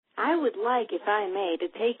I would like, if I may,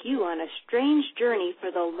 to take you on a strange journey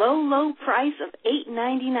for the low, low price of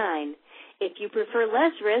 $8.99. If you prefer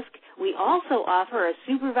less risk, we also offer a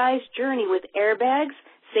supervised journey with airbags,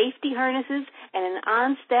 safety harnesses, and an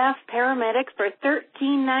on-staff paramedic for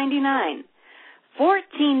 $13.99.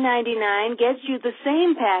 $14.99 gets you the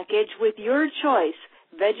same package with your choice,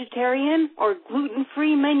 vegetarian or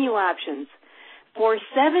gluten-free menu options. For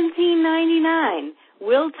 $17.99,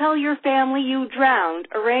 we'll tell your family you drowned,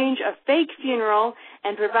 arrange a fake funeral,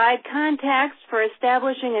 and provide contacts for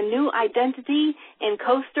establishing a new identity in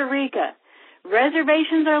Costa Rica.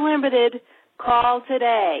 Reservations are limited. Call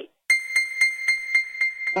today.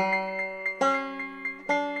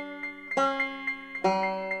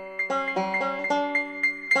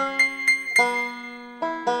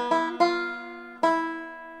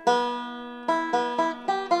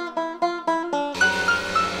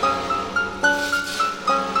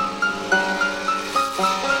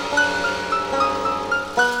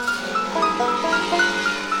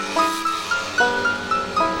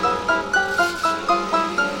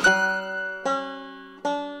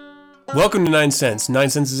 Welcome to 9 Cents. 9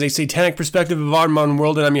 Cents is a satanic perspective of our modern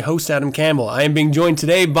world, and I'm your host, Adam Campbell. I am being joined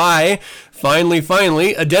today by, finally,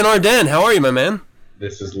 Aden Arden. How are you, my man?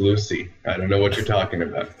 This is Lucy. I don't know what you're talking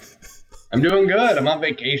about. I'm doing good. I'm on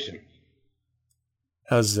vacation.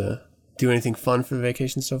 How's, do anything fun for the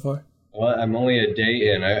vacation so far? Well, I'm only a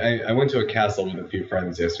day in. I went to a castle with a few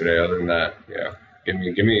friends yesterday. Other than that, yeah. Give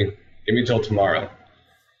me till tomorrow.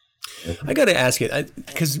 I gotta ask you,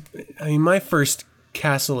 because, my first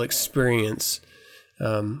castle experience,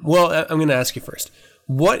 I'm going to ask you first.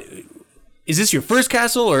 What is this your first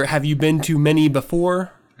castle, or have you been to many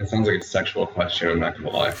before? It sounds like a sexual question. I'm not going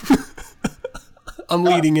to lie. I'm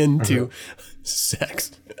leading into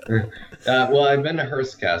sex. Well, I've been to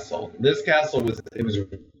Hearst Castle. This castle was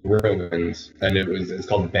ruins, and it's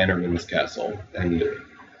called Bannerman's Castle, and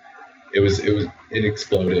it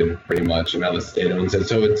exploded pretty much, and now the state owns it.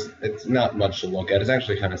 So it's not much to look at. It's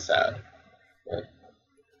actually kind of sad. But.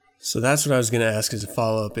 So that's what I was going to ask as a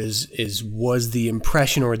follow-up is was the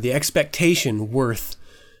impression or the expectation worth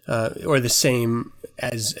or the same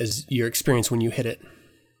as your experience when you hit it?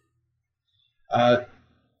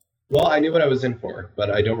 Well, I knew what I was in for,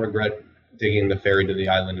 but I don't regret taking the ferry to the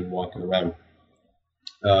island and walking around.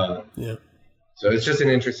 Yeah. So it's just an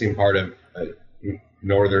interesting part of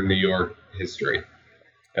northern New York history.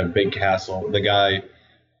 A big castle. The guy,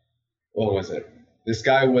 what was it? This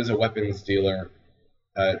guy was a weapons dealer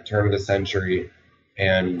at turn of the century,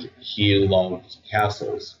 and he loved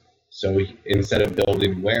castles. So instead of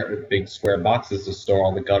building big square boxes to store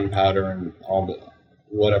all the gunpowder and all the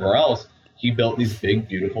whatever else, he built these big,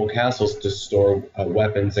 beautiful castles to store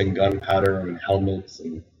weapons and gunpowder and helmets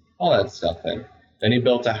and all that stuff in. Then he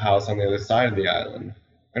built a house on the other side of the island,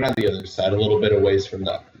 or not the other side, a little bit away from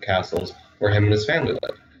the castles, where him and his family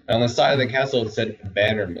lived. And on the side of the castle it said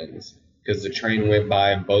Bannerman's, because the train went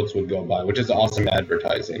by and boats would go by, which is awesome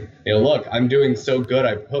advertising. Look, I'm doing so good,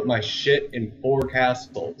 I put my shit in 4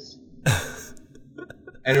 castles.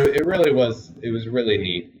 And it was really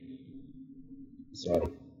neat.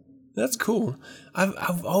 So that's cool.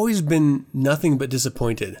 I've always been nothing but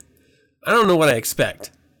disappointed. I don't know what I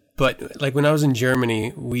expect, but like when I was in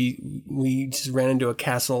Germany, we just ran into a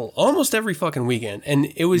castle almost every fucking weekend,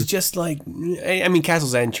 and it was just like,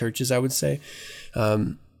 castles and churches, I would say.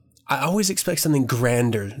 I always expect something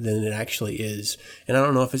grander than it actually is. And I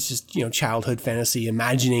don't know if it's just, childhood fantasy,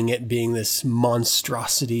 imagining it being this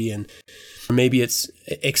monstrosity, and maybe it's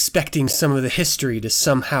expecting some of the history to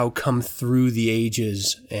somehow come through the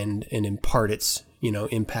ages and impart its,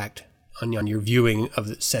 impact on your viewing of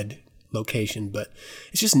the said location. But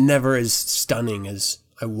it's just never as stunning as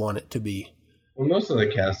I want it to be. Well, most of the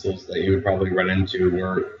castles that you would probably run into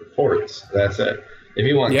were forts. That's it. If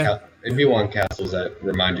you want castles that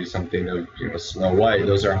remind you something of Snow White,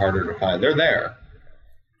 those are harder to find. They're there,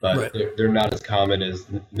 but right. they're not as common as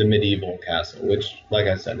the medieval castle, which, like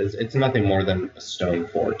I said, it's nothing more than a stone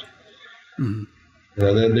fort. Mm-hmm.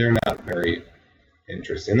 They're not very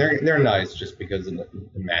interesting. They're nice just because of the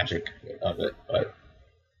magic of it, but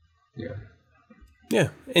yeah. Yeah,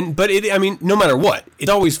 but no matter what, it's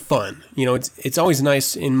always fun. It's always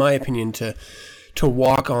nice, in my opinion, to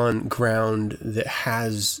walk on ground that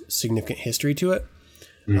has significant history to it.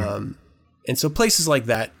 Mm. And so places like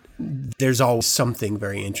that, there's always something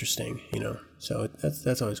very interesting, so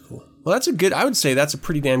that's always cool. Well, I would say that's a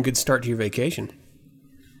pretty damn good start to your vacation.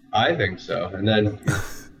 I think so. And then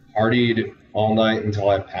partied all night until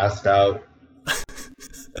I passed out.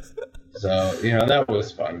 So, that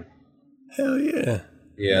was fun. Hell yeah.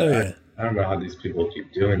 Yeah. I don't know how these people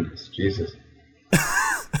keep doing this. Jesus.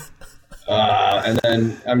 And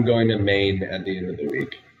then I'm going to Maine at the end of the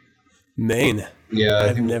week. Maine? Yeah.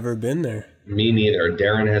 I've never been there. Me neither.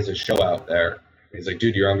 Darren has a show out there. He's like,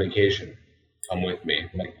 dude, you're on vacation. Come with me.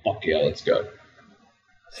 I'm like, fuck yeah, let's go.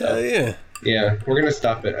 So yeah. Yeah, we're gonna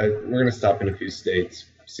stop in a few states,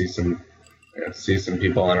 see some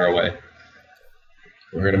people on our way.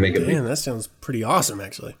 We're gonna make it. Damn, that sounds pretty awesome,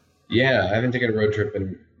 actually. Yeah, I haven't taken a road trip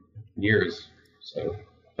in years, so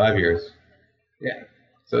 5 years. Yeah,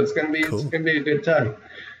 so it's gonna be a good time.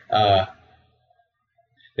 And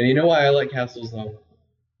you know why I like castles though?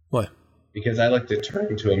 Why? Because I like to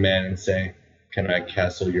turn to a man and say, "Can I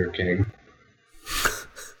castle your king?"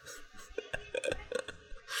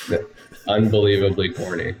 Unbelievably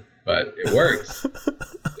corny, but it works.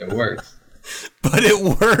 It works. But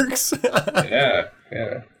it works. Yeah.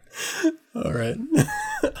 All right.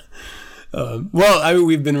 Well,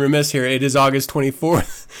 we've been remiss here. It is August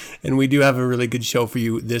 24th, and we do have a really good show for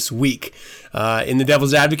you this week. In The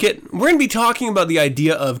Devil's Advocate, we're going to be talking about the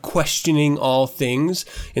idea of questioning all things.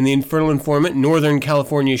 In The Infernal Informant, Northern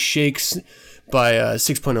California shakes by a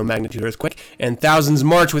 6.0 magnitude earthquake, and thousands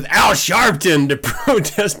march with Al Sharpton to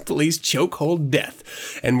protest police chokehold death.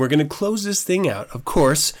 And we're going to close this thing out. Of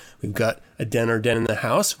course, we've got A Den in the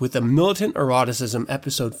House with a Militant Eroticism,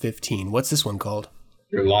 episode 15. What's this one called?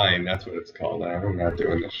 You're lying. That's what it's called. I'm not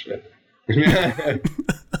doing this shit.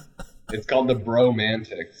 It's called The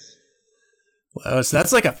Bromantics. Wow, so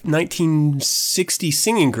that's like a 1960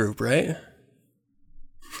 singing group, right?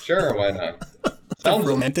 Sure, why not? The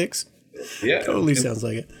Romantics? Yeah. Totally sounds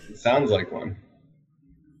like it. It sounds like one.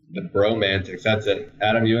 The Bromantics. That's it.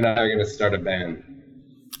 Adam, you and I are going to start a band.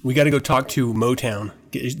 We got to go talk to Motown.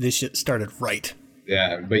 Get this shit started right.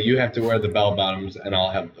 Yeah, but you have to wear the bell bottoms and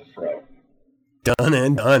I'll have the fro. Done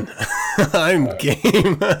and done. I'm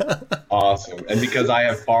game. Awesome. And because I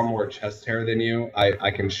have far more chest hair than you,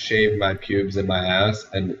 I can shave my pubes and my ass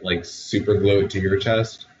and like super glue it to your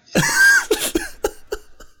chest. It's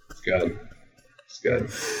good. It's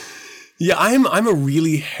good. Yeah, I'm a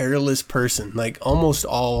really hairless person, like almost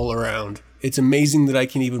all around. It's amazing that I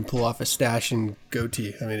can even pull off a stash and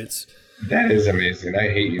goatee. I mean, that is amazing. I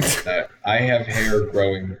hate you for that. I have hair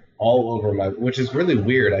growing all over which is really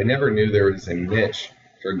weird. I never knew there was a niche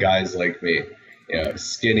for guys like me. You know,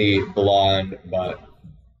 skinny, blonde, but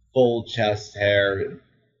full chest hair,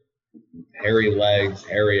 hairy legs,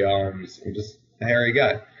 hairy arms. I'm just a hairy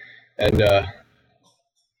guy. And,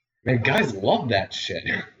 man, guys love that shit.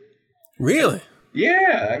 Really?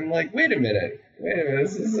 Yeah, I'm like, wait a minute,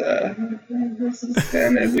 this is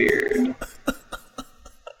kind of weird.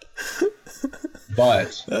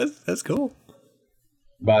 But that's cool.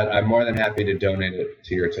 But I'm more than happy to donate it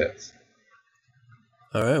to your tits.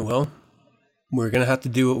 All right, well, we're gonna have to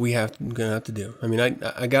do what we're gonna have to do. I mean,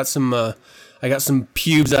 I got some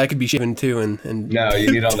pubes that I could be shaving too, and no,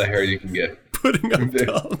 you need all the hair you can get. Putting on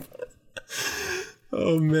top.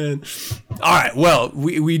 Oh, man. All right. Well,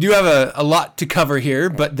 we do have a lot to cover here,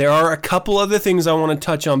 but there are a couple other things I want to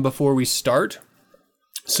touch on before we start.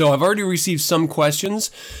 So I've already received some questions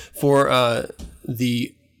for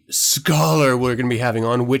the scholar we're going to be having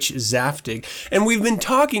on, which Zaftig. And we've been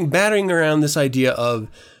battering around this idea of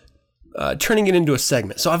turning it into a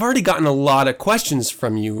segment. So I've already gotten a lot of questions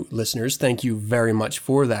from you listeners. Thank you very much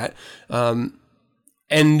for that.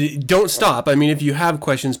 And don't stop. I mean, if you have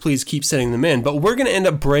questions, please keep sending them in. But we're going to end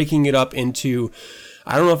up breaking it up into,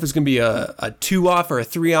 I don't know if it's going to be a 2-off or a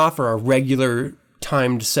 3-off or a regular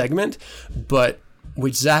timed segment, but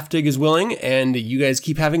which Zaftig is willing, and you guys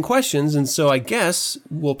keep having questions. And so I guess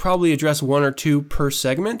we'll probably address 1 or 2 per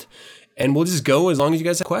segment, and we'll just go as long as you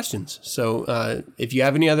guys have questions. So if you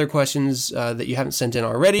have any other questions that you haven't sent in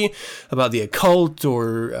already about the occult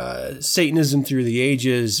or Satanism through the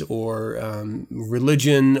ages or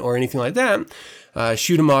religion or anything like that,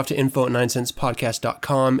 shoot them off to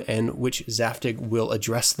info@9centspodcast.com, and which Zaftig will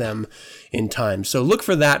address them in time. So look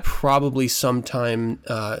for that probably sometime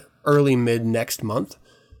early, mid next month.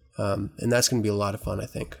 And that's going to be a lot of fun, I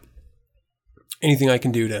think. Anything I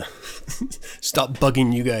can do to stop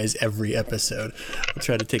bugging you guys every episode. I'll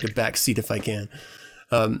try to take a back seat if I can.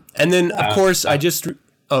 And then, of course, I just...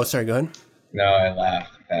 Oh, sorry, go ahead. No, I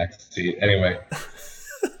laughed. Back seat. Anyway.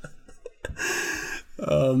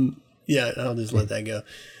 Yeah, I'll just let that go.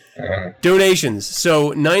 Donations.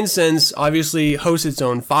 So 9 Cents obviously hosts its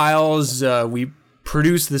own files. We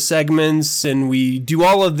produce the segments, and we do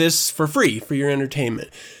all of this for free for your entertainment.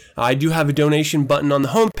 I do have a donation button on the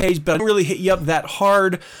homepage, but I don't really hit you up that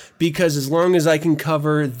hard because as long as I can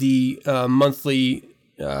cover the monthly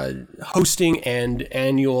hosting and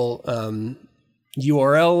annual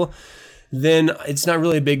URL then it's not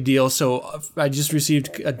really a big deal. So I just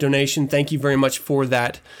received a donation. Thank you very much for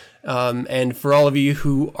that. And for all of you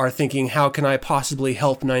who are thinking, how can I possibly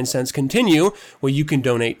help 9 Cents continue? Well, you can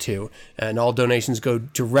donate too. And all donations go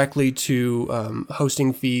directly to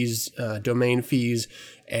hosting fees, domain fees,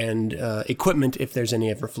 and equipment if there's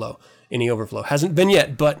any overflow. Hasn't been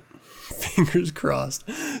yet, but fingers crossed,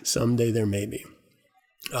 someday there may be.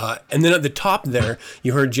 And then at the top there,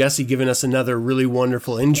 you heard Jesse giving us another really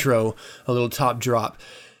wonderful intro, a little top drop.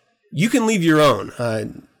 You can leave your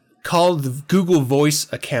own. Call the Google Voice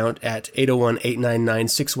account at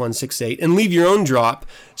 801-899-6168 and leave your own drop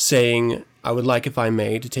saying, I would like, if I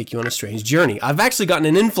may, to take you on a strange journey. I've actually gotten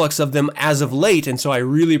an influx of them as of late, and so I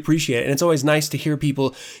really appreciate it. And it's always nice to hear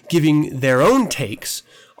people giving their own takes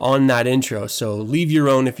on that intro. So leave your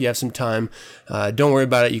own if you have some time. Don't worry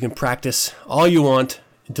about it. You can practice all you want,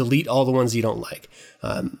 delete all the ones you don't like.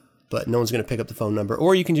 But no one's going to pick up the phone number.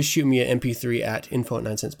 Or you can just shoot me an MP3 at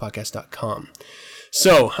info@9centspodcast.com.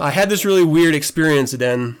 So I had this really weird experience,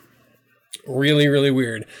 then, really, really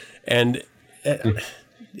weird, and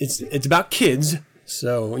it's about kids.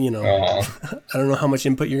 So I don't know how much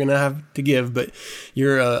input you're gonna have to give, but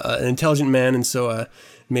you're an intelligent man, and so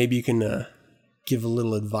maybe you can give a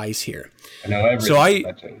little advice here. I know everything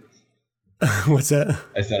about children. What's that?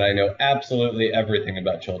 I said I know absolutely everything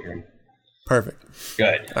about children. Perfect.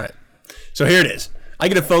 Good. All right. So here it is. I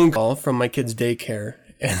get a phone call from my kid's daycare,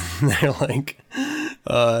 and they're like,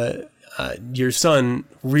 your son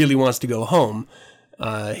really wants to go home.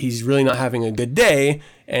 He's really not having a good day,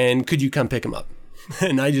 and could you come pick him up?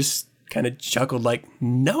 And I just kind of chuckled like,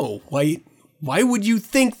 no, why would you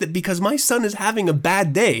think that because my son is having a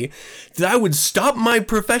bad day that I would stop my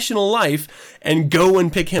professional life and go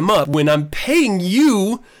and pick him up when I'm paying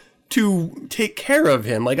you to take care of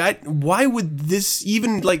him? Why would this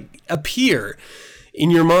even appear in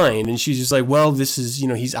your mind? And she's just like, well, this is,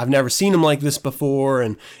 I've never seen him like this before.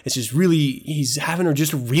 And it's just really, he's having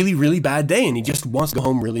just a really, really bad day. And he just wants to go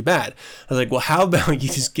home really bad. I was like, well, how about you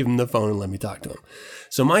just give him the phone and let me talk to him?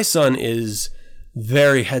 So my son is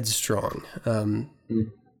very headstrong.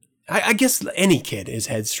 I guess any kid is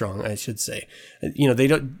headstrong, I should say.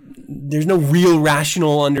 There's no real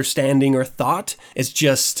rational understanding or thought. It's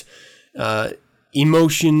just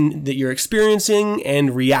emotion that you're experiencing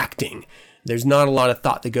and reacting. There's not a lot of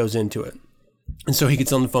thought that goes into it. And so he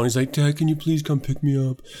gets on the phone. He's like, Dad, can you please come pick me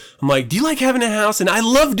up? I'm like, do you like having a house? And I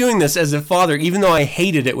love doing this as a father, even though I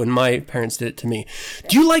hated it when my parents did it to me.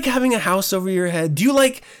 Do you like having a house over your head? Do you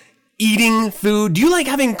like eating food? Do you like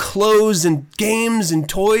having clothes and games and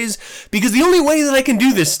toys? Because the only way that I can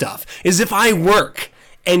do this stuff is if I work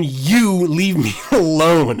and you leave me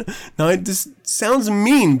alone. Now, it just sounds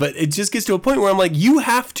mean, but it just gets to a point where I'm like, you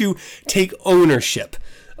have to take ownership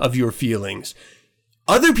of your feelings.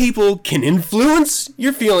 Other people can influence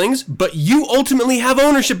your feelings, but you ultimately have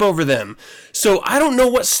ownership over them. So I don't know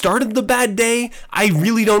what started the bad day. I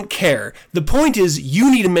really don't care. The point is,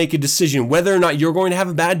 you need to make a decision whether or not you're going to have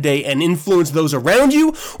a bad day and influence those around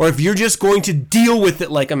you, or if you're just going to deal with it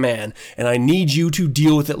like a man. And I need you to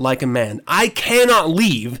deal with it like a man. I cannot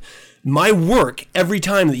leave my work every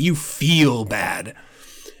time that you feel bad.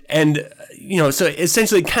 And, so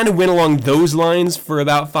essentially it kind of went along those lines for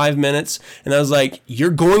about 5 minutes. And I was like, you're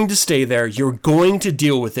going to stay there. You're going to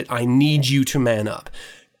deal with it. I need you to man up.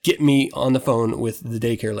 Get me on the phone with the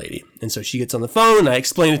daycare lady. And so she gets on the phone and I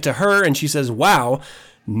explain it to her. And she says, wow,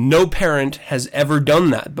 no parent has ever done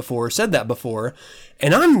that before, said that before.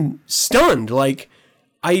 And I'm stunned. Like,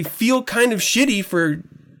 I feel kind of shitty for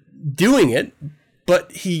doing it.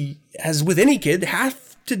 But he, as with any kid,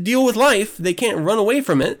 have to deal with life. They can't run away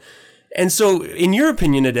from it. And so, in your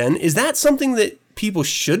opinion, Aden, is that something that people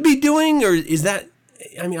should be doing? Or is that,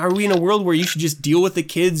 are we in a world where you should just deal with the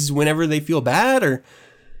kids whenever they feel bad? Or?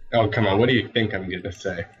 Oh, come on. What do you think I'm going to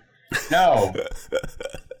say? No.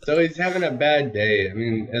 So he's having a bad day.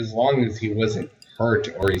 As long as he wasn't hurt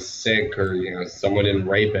or he's sick or, someone didn't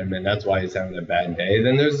rape him and that's why he's having a bad day,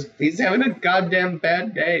 then he's having a goddamn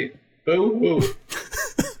bad day. Boo-hoo.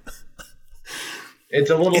 It's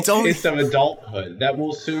a little taste of adulthood that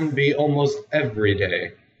will soon be almost every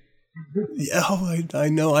day. Yeah, I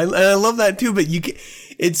know. I love that too, but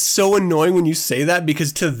it's so annoying when you say that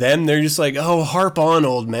because to them, they're just like, oh, harp on,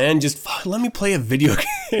 old man. Just let me play a video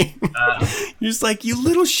game. You're just like, you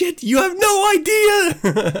little shit. You have no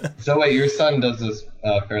idea. So wait, your son does this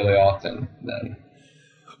fairly often then?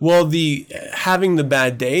 Well, the having the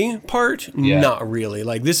bad day part, yeah. Not really.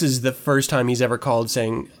 Like, this is the first time he's ever called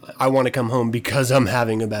saying, I want to come home because I'm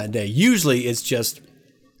having a bad day. Usually it's just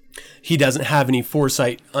he doesn't have any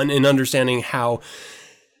foresight in understanding how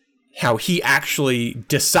he actually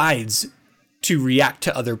decides to react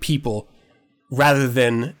to other people rather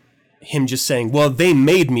than him just saying, well, they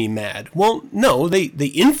made me mad. Well, no, they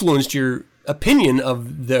influenced your opinion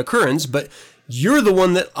of the occurrence, but you're the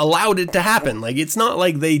one that allowed it to happen. Like, it's not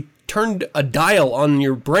like they turned a dial on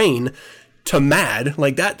your brain to mad.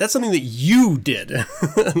 Like, that's something that you did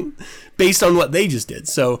based on what they just did.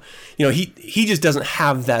 So, you know, he just doesn't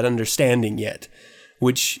have that understanding yet,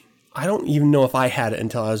 which I don't even know if I had it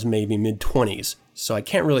until I was maybe mid-20s. So I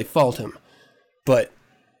can't really fault him. But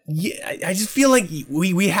yeah, I just feel like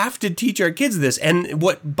we have to teach our kids this. And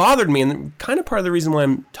what bothered me, and kind of part of the reason why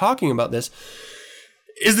I'm talking about this,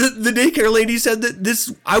 is that the daycare lady said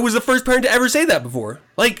that I was the first parent to ever say that before.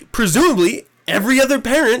 Like, presumably, every other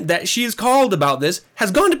parent that she has called about this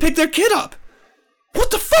has gone to pick their kid up.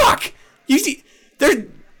 What the fuck? You see,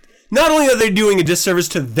 not only are they doing a disservice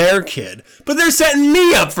to their kid, but they're setting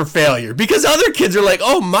me up for failure, because other kids are like,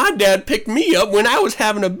 oh, my dad picked me up when I was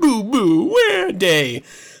having a boo-boo day.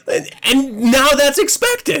 And now that's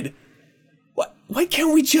expected. Why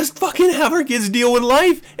can't we just fucking have our kids deal with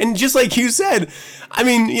life? And just like you said, I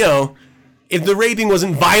mean, you know, if the raping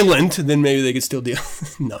wasn't violent, then maybe they could still deal.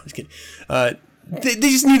 No, I'm just kidding. They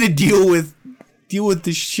just need to deal with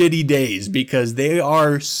the shitty days, because they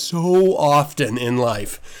are so often in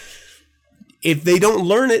life. If they don't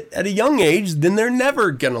learn it at a young age, then they're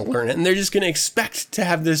never going to learn it. And they're just going to expect to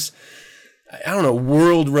have this, I don't know,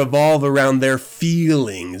 world revolve around their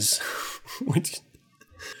feelings.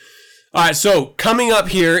 All right, so coming up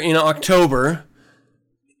here in October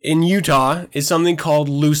in Utah is something called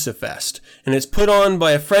Lucifest. And it's put on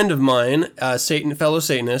by a friend of mine, a fellow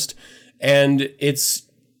Satanist, and it's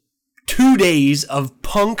 2 days of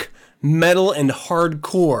punk, metal, and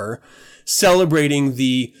hardcore celebrating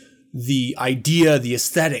the idea, the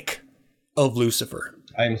aesthetic of Lucifer.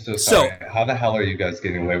 I'm so sorry. How the hell are you guys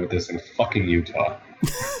getting away with this in fucking Utah?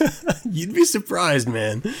 You'd be surprised,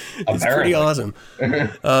 man. It's pretty awesome.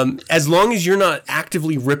 As long as you're not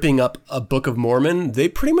actively ripping up a Book of Mormon, they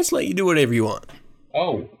pretty much let you do whatever you want.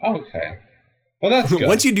 Oh, okay. Well, that's good.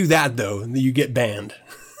 Once you do that, though, you get banned.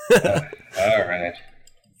 All right.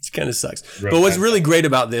 It kind of sucks. But what's really great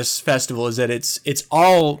about this festival is that it's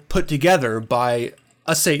all put together by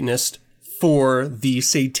a Satanist for the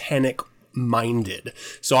satanic minded.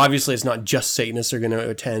 So obviously it's not just Satanists are going to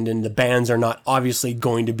attend, and the bands are not obviously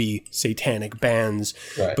going to be satanic bands,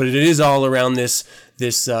 right. But it is all around this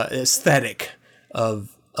aesthetic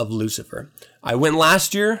of Lucifer. I went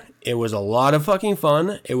last year. It was a lot of fucking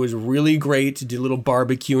fun. It was really great to do a little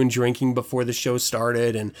barbecue and drinking before the show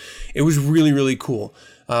started, and it was really, really cool.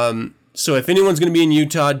 So if anyone's going to be in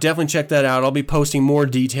Utah, definitely check that out. I'll be posting more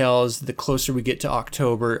details the closer we get to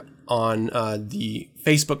October on the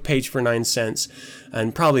Facebook page for 9 cents,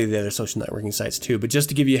 and probably the other social networking sites too. But just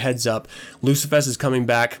to give you a heads up, Lucifest is coming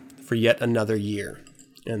back for yet another year,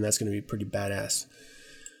 and that's going to be pretty badass.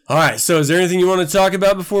 All right, so is there anything you want to talk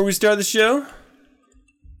about before we start the show?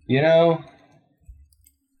 You know,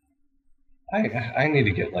 I need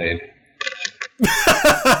to get laid.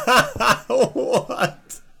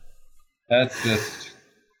 What? That's just...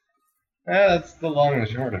 that's the long and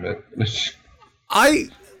short of it. I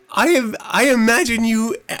imagine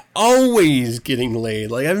you always getting laid.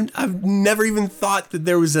 Like, I've never even thought that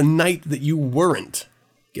there was a night that you weren't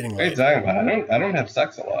getting laid. What are you talking about? I don't have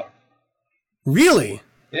sex a lot. Really?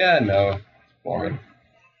 Yeah, no. Boring.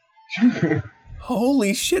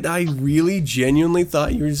 Holy shit, I really genuinely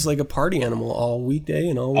thought you were just like a party animal all weekday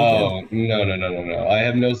and all weekend. Oh, no. I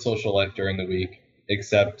have no social life during the week,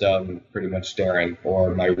 except pretty much Darren,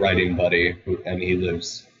 or my writing buddy, and he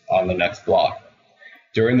lives on the next block.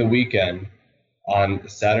 During the weekend, on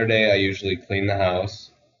Saturday, I usually clean the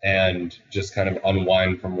house and just kind of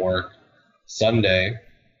unwind from work. Sunday,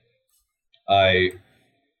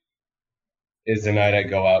 is the night I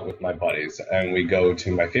go out with my buddies, and we go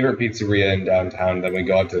to my favorite pizzeria in downtown. Then we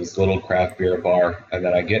go out to this little craft beer bar, and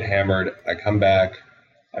then I get hammered. I come back,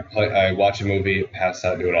 I watch a movie, pass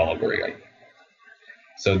out, do it all over again.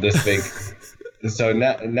 So so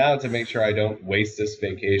now to make sure I don't waste this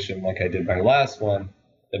vacation like I did my last one,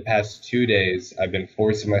 the past 2 days I've been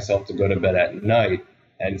forcing myself to go to bed at night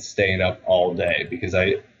and staying up all day, because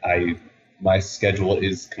my schedule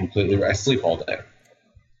is completely, I sleep all day.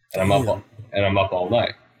 And I'm up all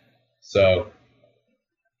night. So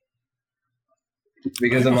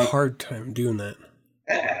because I'm a hard time doing that.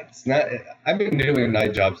 It's not. I've been doing a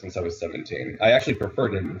night job since I was 17. I actually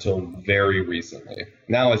preferred it until very recently.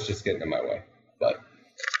 Now it's just getting in my way. But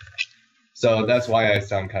so that's why I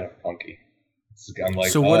sound kind of funky. I'm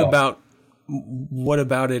like, so what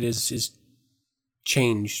about it is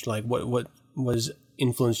changed? Like what was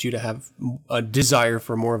influenced you to have a desire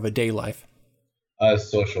for more of a day life?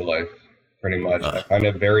 Social life, pretty much. I find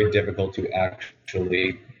it very difficult to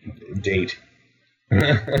actually date.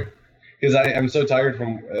 Because I'm so tired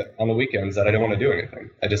from on the weekends that I don't want to do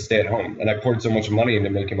anything. I just stay at home. And I poured so much money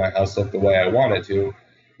into making my house look the way I want it to.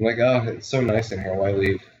 I'm like, oh, it's so nice in here. Why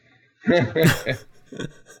leave?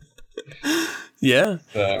 Yeah.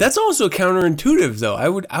 That's also counterintuitive, though. I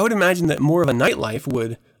would imagine that more of a nightlife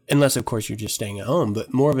would, unless, of course, you're just staying at home,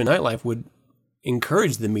 but more of a nightlife would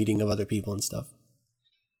encourage the meeting of other people and stuff.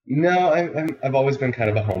 No, I've always been kind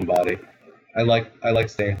of a homebody. I like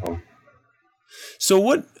staying home. So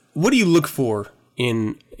what do you look for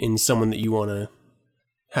in someone that you want to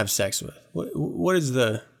have sex with? What's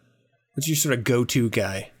your sort of go-to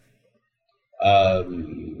guy? I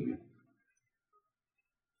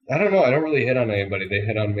don't know. I don't really hit on anybody. They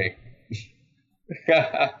hit on me.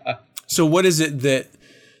 So what is it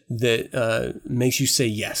that makes you say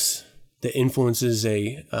yes? That influences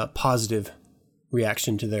a positive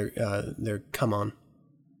reaction to their come on?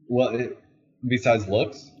 Well, besides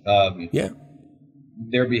looks, yeah.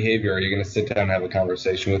 Their behavior. Are you going to sit down and have a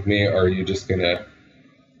conversation with me, or are you just going to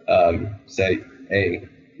say, "Hey,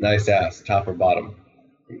 nice ass, top or bottom?"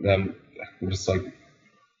 I'm just like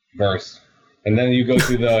verse, and then you go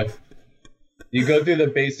through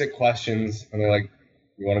the basic questions, and they're like,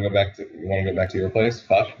 "You want to go back to your place?"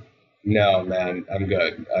 Fuck. No, man, I'm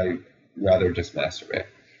good. I'd rather just masturbate.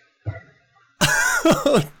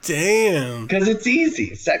 Oh, damn. Because it's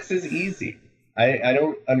easy. Sex is easy. I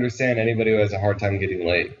don't understand anybody who has a hard time getting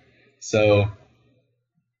laid. So,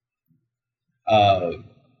 I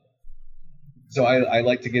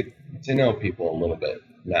like to get to know people a little bit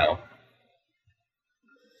now.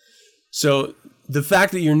 So the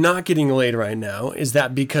fact that you're not getting laid right now, is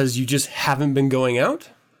that because you just haven't been going out?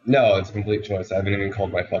 No, it's a complete choice. I haven't even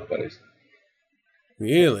called my fuck buddies.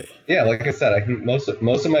 Really? Yeah, like I said, most of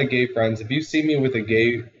my gay friends. If you see me with a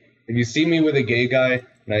gay guy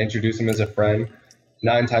and I introduce him as a friend,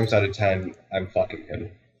 9 times out of 10, I'm fucking him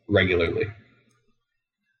regularly.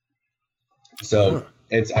 So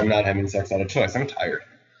I'm not having sex out of choice. I'm tired.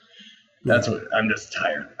 I'm just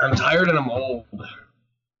tired. I'm tired and I'm old.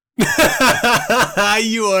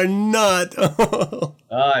 You are not old.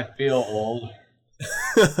 I feel old.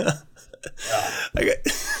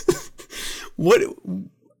 What?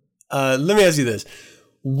 Let me ask you this: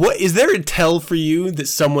 what is there a tell for you that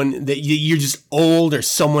someone that you're just old or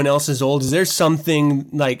someone else is old? Is there something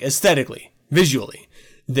like aesthetically, visually,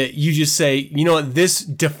 that you just say, you know what, this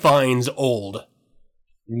defines old?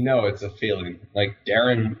 No, it's a feeling. Like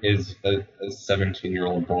Darren is a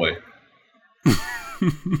 17-year-old boy,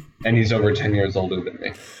 and he's over 10 years older than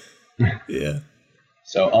me. Yeah.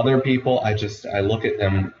 So other people, I look at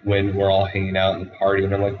them when we're all hanging out and partying,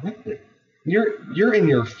 and I'm like, what the? You're in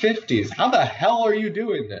your 50s. How the hell are you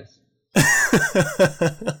doing this?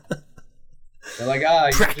 They're like,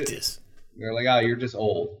 practice. You're just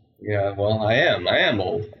old. Yeah, well, I am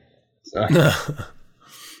old. So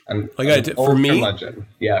I'm old for me.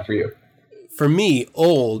 Yeah, for you. For me,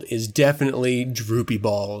 old is definitely droopy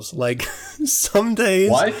balls. Like some days.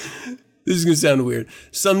 What? This is gonna sound weird.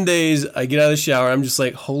 Some days I get out of the shower, I'm just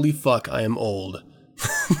like, holy fuck, I am old.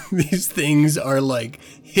 These things are like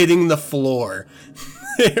hitting the floor.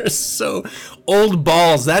 They're so old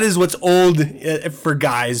balls. That is what's old for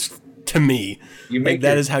guys to me.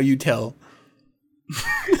 That is how you tell.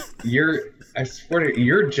 I swear to you,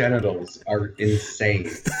 your genitals are insane.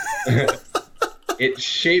 It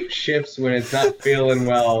shape shifts when it's not feeling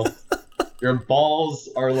well. Your balls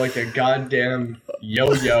are like a goddamn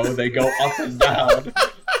yo-yo. They go up and down.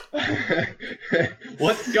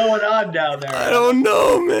 What's going on down there? I don't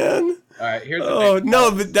know, man. All right, here's the thing.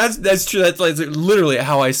 No, but that's true. That's like literally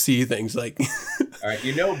how I see things. Like, all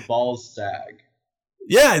right, balls sag.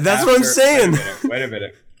 Yeah, that's what I'm saying. Wait a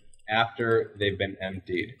minute. After they've been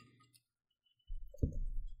emptied.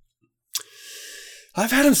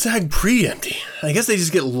 I've had them sag pre-empty. I guess they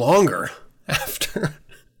just get longer after.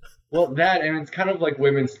 Well, that, and it's kind of like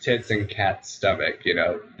women's tits and cat's stomach, you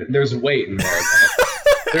know. There's weight in there.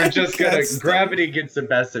 They're just gravity gets the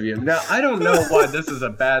best of you. Now, I don't know why this is a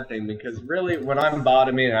bad thing, because really, when I'm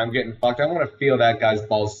bottoming and I'm getting fucked, I want to feel that guy's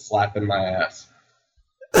balls slapping my ass.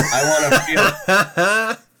 I want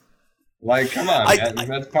to feel... Like, come on, man.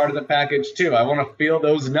 That's part of the package, too. I want to feel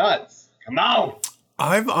those nuts. Come on!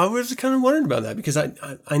 I was kind of wondering about that, because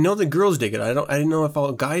I know that girls dig it. I didn't know if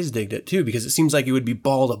all guys digged it too, because it seems like it would be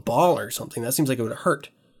ball to ball or something. That seems like it would hurt.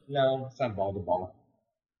 No, it's not ball to ball.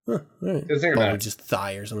 Huh, right. Ball just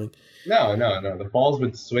thigh or something. No. The balls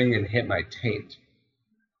would swing and hit my taint.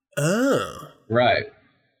 Oh. Right.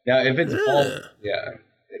 Now, if it's ball, yeah.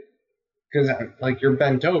 because like you're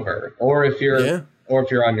bent over, or if you're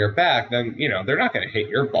on your back, then they're not going to hit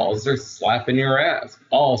your balls. They're slapping your ass,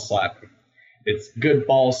 ball slapping. It's good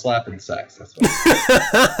ball slapping sex. That's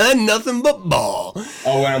what nothing but ball.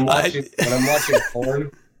 Oh, when I'm watching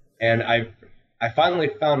porn, and I finally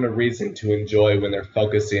found a reason to enjoy when they're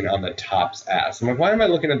focusing on the top's ass. I'm like, why am I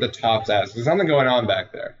looking at the top's ass? There's something going on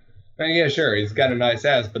back there. And yeah, sure, he's got a nice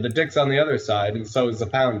ass, but the dick's on the other side, and so is the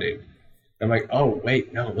pounding. I'm like, oh,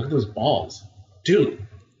 wait, no, look at those balls. Dude,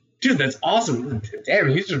 that's awesome. Damn,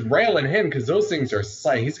 he's just railing him, because those things are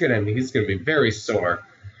sight. He's gonna be very sore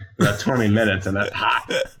in about 20 minutes, and that's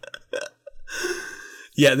hot.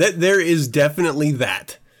 Yeah, there is definitely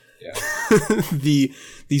that. Yeah. the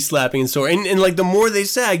slapping and sore. And like the more they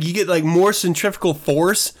sag, you get like more centrifugal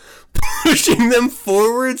force pushing them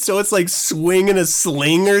forward, so it's like swinging a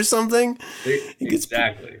sling or something.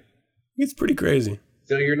 Exactly. It gets pretty crazy.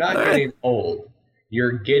 So you're not getting old.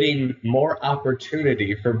 You're getting more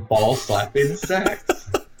opportunity for ball slapping sex.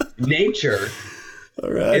 Nature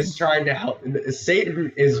is trying to help.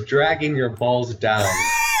 Satan is dragging your balls down.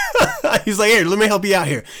 He's like, here, let me help you out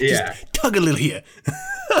here. Yeah. Just tug a little here.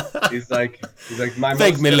 He's like,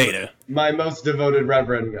 thank me later. My most devoted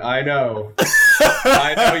reverend, I know.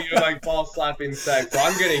 I know you like ball slapping sex, so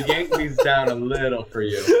I'm gonna yank these down a little for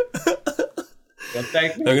you. So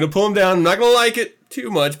thank me. I'm gonna pull them down. I'm not gonna like it too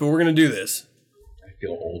much, but we're gonna do this. I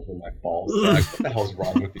feel old when my balls sag. What the hell's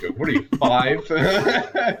wrong with you? What are you, 5?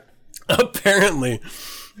 Apparently.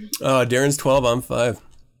 Darren's 12, I'm 5.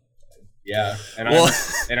 Yeah, and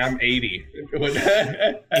I'm 80.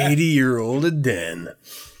 80-year-old Den.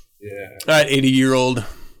 Yeah. All right, 80-year-old.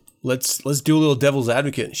 Let's do a little devil's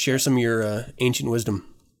advocate. Share some of your ancient wisdom.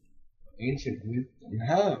 Ancient wisdom?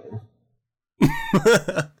 How?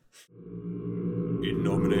 In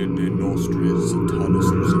nomine de nostris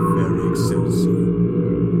Satanas Luciferi Excelsior.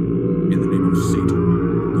 In the name of Satan,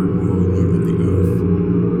 the ruler of the earth,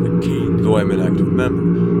 the king. Though I am an active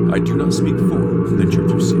member, I do not speak for the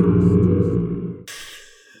Church of Satan.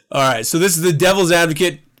 All right, so this is the devil's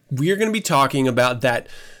advocate. We are going to be talking about that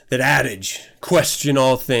adage, question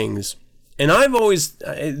all things. And I've always,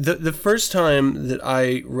 the first time that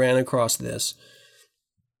I ran across this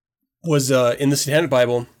was in the Satanic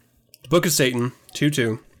Bible, the Book of Satan,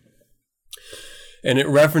 2:2. And it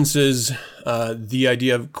references the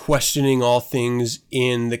idea of questioning all things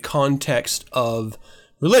in the context of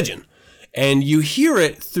religion. And you hear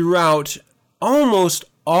it throughout almost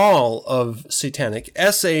all of satanic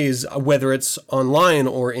essays, whether it's online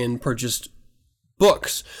or in purchased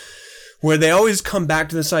books, where they always come back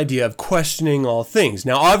to this idea of questioning all things.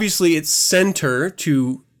 Now, obviously, it's center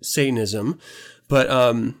to Satanism, but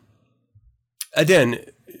again,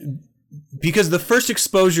 because the first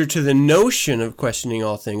exposure to the notion of questioning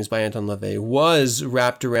all things by Anton LaVey was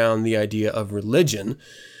wrapped around the idea of religion,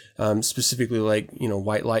 specifically like,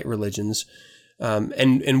 white light religions.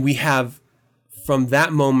 And we have, from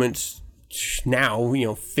that moment now,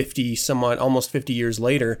 50 somewhat, almost 50 years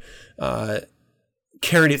later,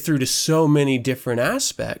 carried it through to so many different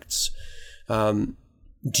aspects. How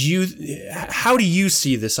do you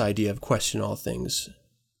see this idea of question all things?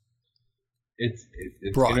 It's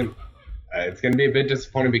broad. It's going to be a bit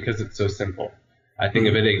disappointing because it's so simple. I think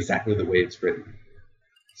of it exactly the way it's written.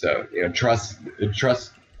 So, trust,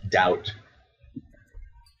 doubt.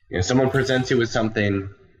 Someone presents you with something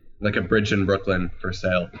like a bridge in Brooklyn for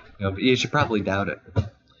sale. You should probably doubt it.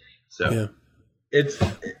 So, it's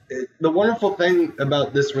the wonderful thing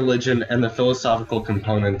about this religion and the philosophical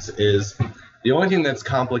components is the only thing that's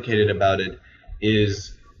complicated about it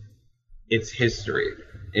is its history.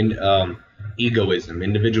 Egoism,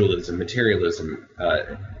 individualism, materialism,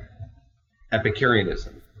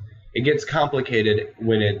 Epicureanism. It gets complicated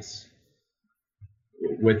when it's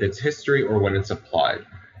with its history or when it's applied.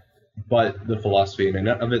 But the philosophy in and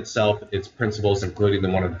of itself, its principles, including the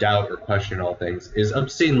one of doubt or question all things, is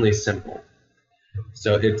obscenely simple.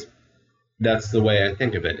 So that's the way I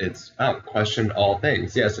think of it. It's question all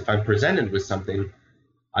things. Yes, if I'm presented with something,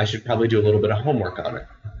 I should probably do a little bit of homework on it,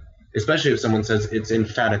 especially if someone says it's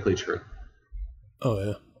emphatically true. Oh,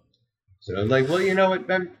 yeah. So like, well, you know what,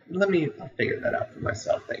 I'll figure that out for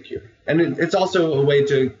myself, thank you. And it's also a way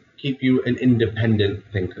to keep you an independent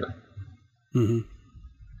thinker. Mm-hmm.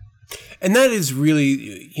 And that is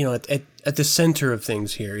really, at the center of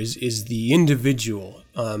things here is the individual.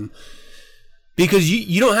 Because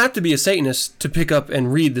you don't have to be a Satanist to pick up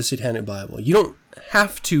and read the Satanic Bible. You don't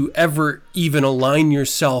have to ever even align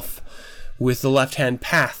yourself with the left-hand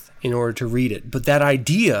path in order to read it. But that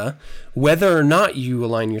idea, whether or not you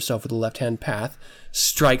align yourself with the left-hand path,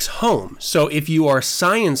 strikes home. So if you are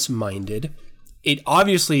science-minded it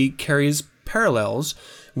obviously carries parallels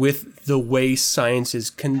with the way science is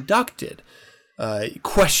conducted.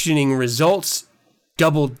 Questioning results,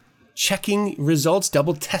 double checking results,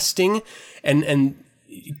 double testing, and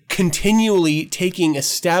continually taking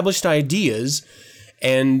established ideas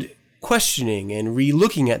and questioning and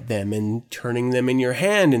re-looking at them and turning them in your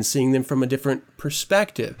hand and seeing them from a different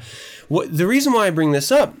perspective. The reason why I bring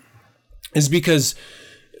this up is because,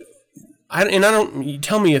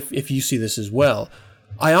 tell me if you see this as well,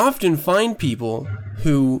 I often find people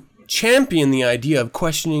who champion the idea of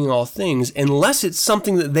questioning all things unless it's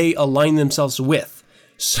something that they align themselves with.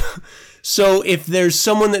 So if there's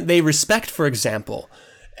someone that they respect, for example,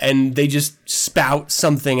 and they just spout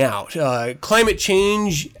something out, climate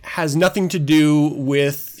change has nothing to do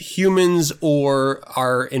with humans or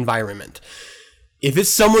our environment. If it's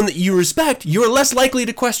someone that you respect, you're less likely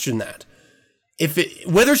to question that.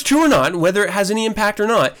 Whether it's true or not, whether it has any impact or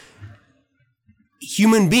not,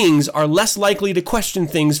 human beings are less likely to question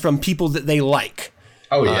things from people that they like.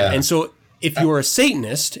 Oh, yeah. And so if you're a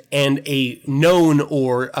Satanist and a known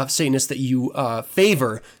or a Satanist that you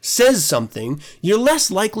favor says something, you're less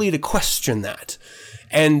likely to question that.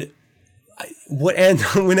 And when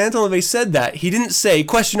Anton LaVey said that, he didn't say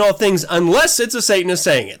question all things unless it's a Satanist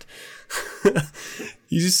saying it.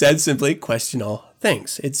 He just said simply question all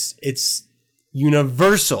things. It's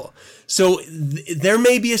universal. So there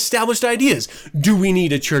may be established ideas. Do we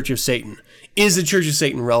need a Church of Satan? Is the Church of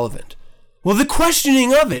Satan relevant? Well, the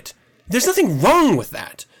questioning of it, there's nothing wrong with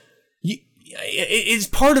that. It's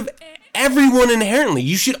part of everyone inherently.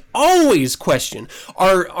 You should always question,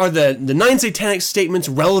 are the 9 satanic statements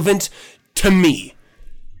relevant to me?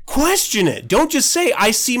 Question it. Don't just say,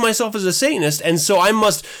 I see myself as a Satanist, and so I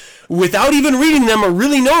must, without even reading them or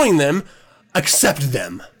really knowing them, accept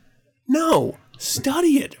them. No.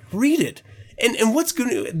 Study it, read it, and what's going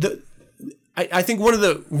to I think one of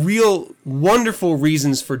the real wonderful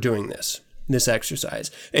reasons for doing this exercise,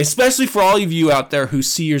 especially for all of you out there who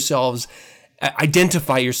see yourselves,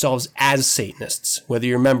 identify yourselves as Satanists, whether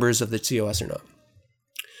you're members of the COS or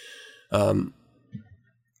not.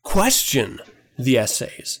 Question the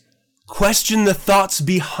essays, question the thoughts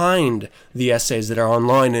behind the essays that are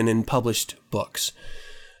online and in published books.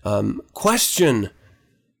 Question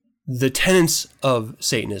the tenets of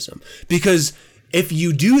Satanism. Because if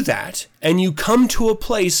you do that and you come to a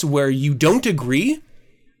place where you don't agree,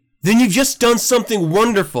 then you've just done something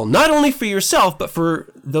wonderful, not only for yourself, but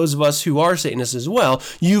for those of us who are Satanists as well.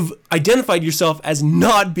 You've identified yourself as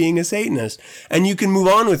not being a Satanist, and you can move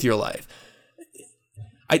on with your life.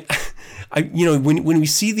 When we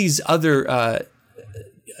see these other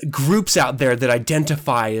groups out there that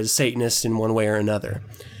identify as Satanists in one way or another,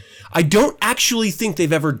 I don't actually think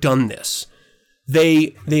they've ever done this.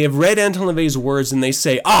 They have read Anton LaVey's words and they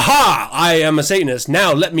say, aha, I am a Satanist.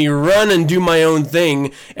 Now let me run and do my own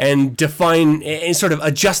thing and define and sort of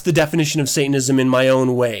adjust the definition of Satanism in my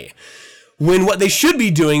own way. When what they should be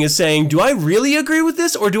doing is saying, do I really agree with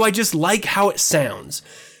this or do I just like how it sounds?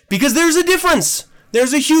 Because there's a difference.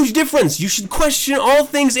 There's a huge difference. You should question all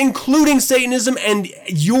things, including Satanism and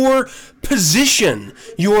your position,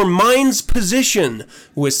 your mind's position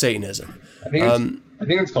with Satanism. I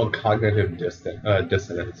think it's called cognitive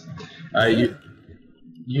dissonance.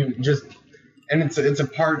 You just, and it's a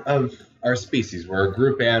part of our species. We're a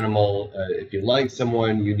group animal. If you like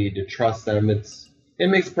someone, you need to trust them. It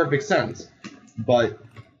makes perfect sense. But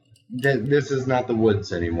this is not the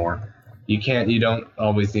woods anymore. You don't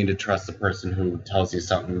always need to trust the person who tells you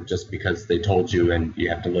something just because they told you and you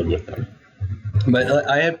have to live with them. But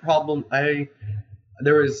I had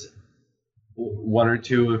there was one or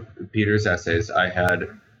two of Peter's essays I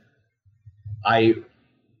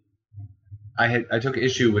took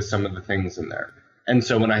issue with some of the things in there. And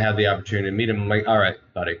so when I had the opportunity to meet him, I'm like, all right,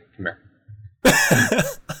 buddy, come here.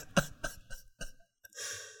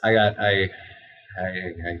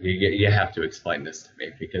 You have to explain this to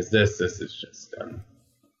me because this is just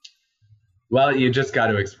well, you just got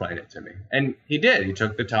to explain it to me. And he did. He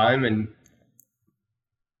took the time and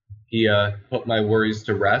he put my worries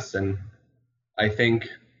to rest, and I think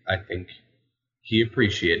he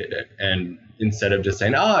appreciated it. And instead of just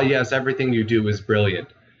saying, yes, everything you do is brilliant,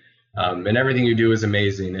 and everything you do is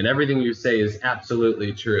amazing, and everything you say is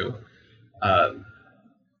absolutely true.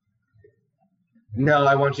 No,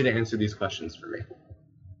 I want you to answer these questions for me.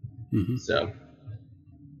 Mm-hmm. So,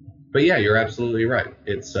 but yeah, you're absolutely right.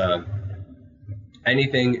 It's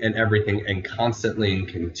anything and everything and constantly and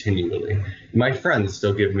continually. My friends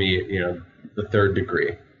still give me, the third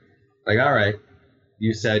degree. Like, all right,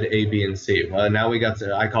 you said A, B, and C. Well, now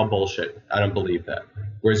I call bullshit. I don't believe that.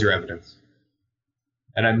 Where's your evidence?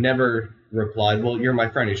 And I've never replied, well, you're my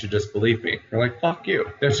friend, you should just believe me. They're like, fuck you.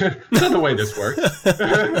 That's not the way this works.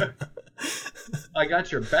 I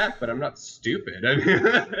got your back, but I'm not stupid.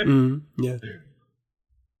 Yeah.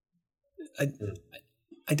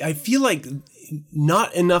 I feel like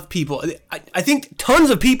not enough people, I think tons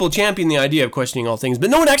of people champion the idea of questioning all things, but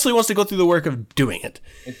no one actually wants to go through the work of doing it.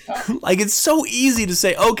 Like, it's so easy to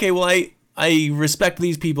say, okay, well, I respect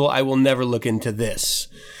these people, I will never look into this.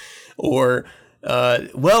 Or,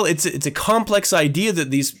 well, it's a complex idea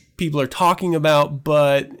that these people are talking about,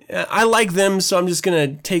 but I like them, so I'm just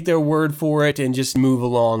going to take their word for it and just move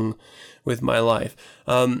along with my life.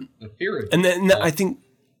 The fear of and then I think,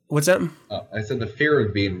 what's that? I said the fear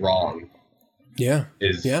of being wrong.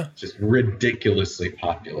 Is just ridiculously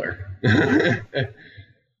popular. And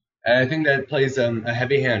I think that plays a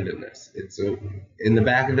heavy hand in this. It's in the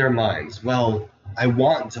back of their minds. Well, I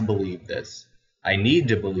want to believe this. I need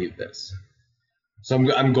to believe this. So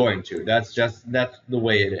I'm going to. That's the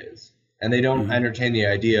way it is. And they don't entertain the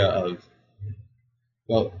idea of,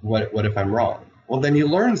 well, what if I'm wrong? Well, then you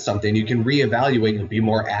learn something. You can reevaluate and be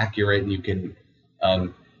more accurate. And you can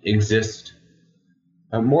exist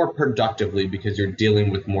more productively because you're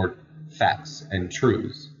dealing with more facts and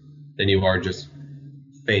truths than you are just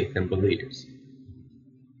faith and beliefs.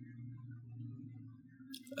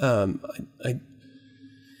 I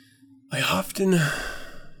often,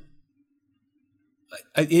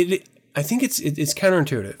 I think it's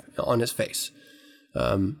counterintuitive on its face,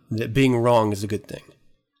 that being wrong is a good thing.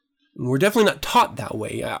 We're definitely not taught that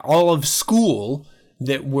way. All of school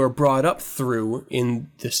that we're brought up through,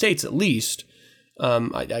 in the States at least,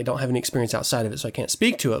 I don't have any experience outside of it, so I can't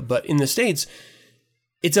speak to it, but in the States,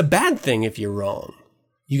 it's a bad thing if you're wrong.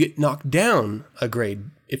 You get knocked down a grade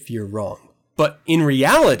if you're wrong. But in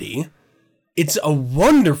reality, it's a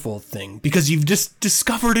wonderful thing because you've just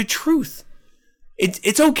discovered a truth.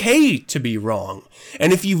 It's okay to be wrong.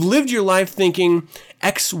 And if you've lived your life thinking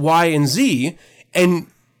X, Y, and Z, and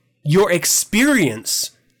your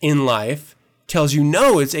experience in life tells you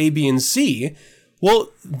no, it's A, B, and C, well,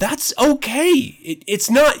 that's okay. It's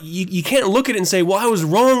not, you can't look at it and say, well, I was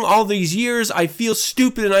wrong all these years. I feel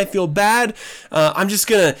stupid and I feel bad. I'm just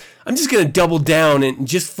gonna double down, and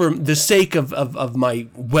just for the sake of my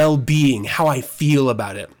well-being, how I feel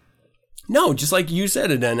about it. No, just like you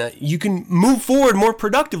said, Adena, you can move forward more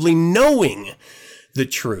productively knowing the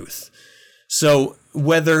truth. So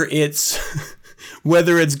whether it's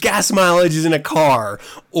gas mileage in a car,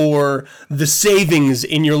 or the savings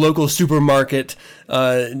in your local supermarket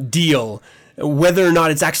deal, whether or not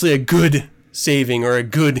it's actually a good saving or a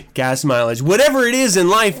good gas mileage, whatever it is in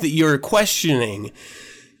life that you're questioning,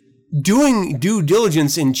 doing due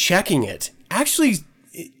diligence in checking it actually,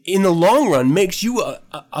 in the long run, makes you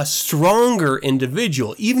a stronger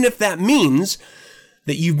individual, even if that means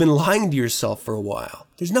that you've been lying to yourself for a while.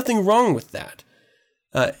 There's nothing wrong with that.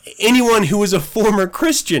 Anyone who is a former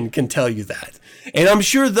Christian can tell you that. And I'm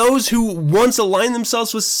sure those who once aligned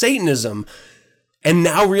themselves with Satanism and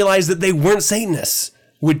now realize that they weren't Satanists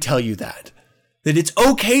would tell you that. That it's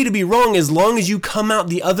okay to be wrong as long as you come out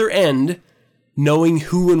the other end knowing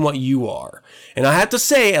who and what you are. And I have to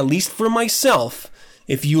say, at least for myself,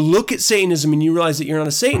 if you look at Satanism and you realize that you're not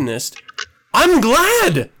a Satanist, I'm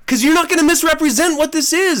glad, because you're not going to misrepresent what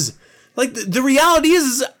this is. Like, the reality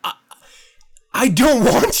is I don't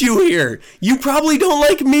want you here. You probably don't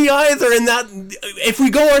like me either, and that if we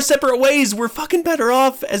go our separate ways, we're fucking better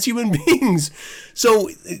off as human beings. So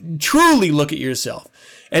truly look at yourself.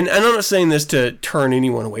 And I'm not saying this to turn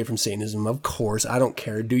anyone away from Satanism. Of course, I don't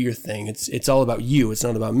care. Do your thing. It's all about you. It's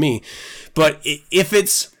not about me. But if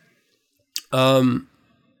it's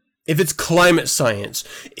climate science,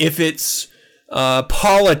 if it's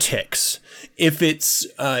politics, if it's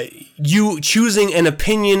you choosing an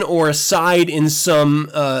opinion or a side in some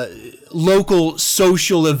local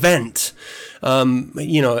social event,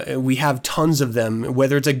 we have tons of them,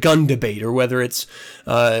 whether it's a gun debate or whether it's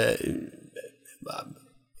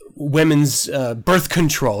women's birth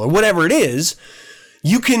control or whatever it is,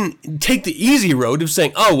 you can take the easy road of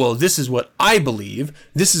saying, oh, well, this is what I believe,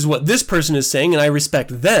 this is what this person is saying, and I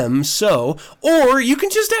respect them, so, or you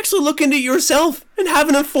can just actually look into it yourself and have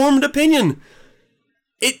an informed opinion.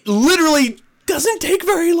 It literally doesn't take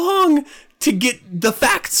very long to get the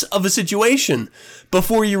facts of a situation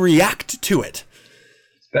before you react to it.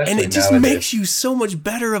 Especially and it just makes you so much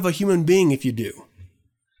better of a human being if you do.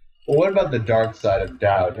 Well, what about the dark side of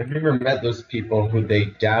doubt? Have you ever met those people who they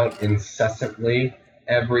doubt incessantly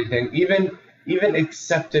everything, even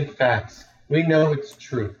accepted facts? We know it's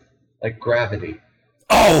truth, like gravity.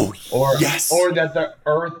 Oh, or yes. or that the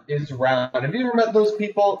Earth is round. Have you ever met those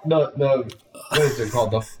people? The what is it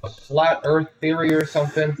called? The flat Earth theory or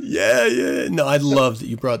something? Yeah. No, I love that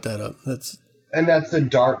you brought that up. That's the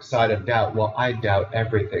dark side of doubt. Well, I doubt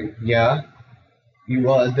everything. Yeah.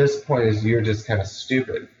 Well, at this point, you're just kind of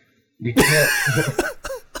stupid. You can't.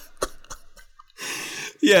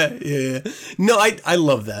 Yeah. No, I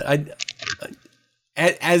love that.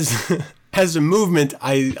 As a movement,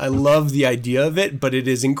 I love the idea of it, but it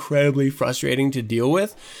is incredibly frustrating to deal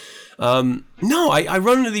with. I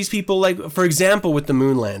run into these people, like, for example, with the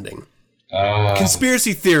moon landing.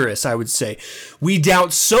 Conspiracy theorists, I would say. We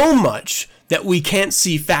doubt so much that we can't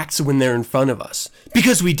see facts when they're in front of us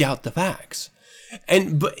because we doubt the facts.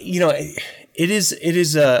 But it's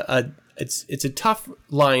a tough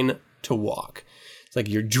line to walk. It's like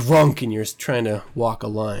you're drunk and you're trying to walk a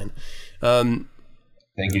line. Thank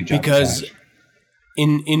you, John. Because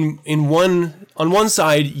on one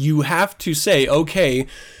side you have to say, okay,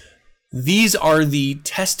 these are the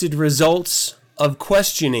tested results of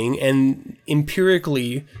questioning, and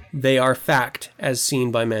empirically they are fact as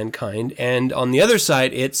seen by mankind. And on the other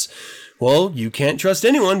side, it's, well, you can't trust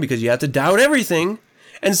anyone because you have to doubt everything.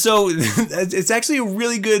 And so it's actually a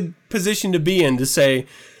really good position to be in to say,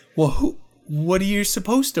 well, what are you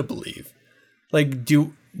supposed to believe? Like,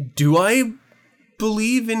 do I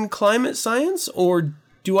believe in climate science, or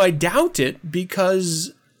do I doubt it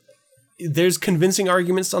because there's convincing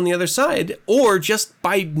arguments on the other side, or just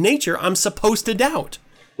by nature I'm supposed to doubt?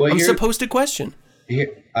 I'm supposed to question.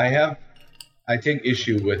 I take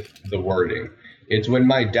issue with the wording. It's when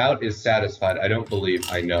my doubt is satisfied, I don't believe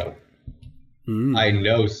I know. I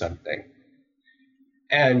know something.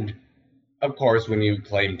 And of course, when you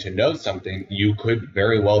claim to know something, you could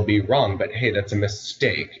very well be wrong, but hey, that's a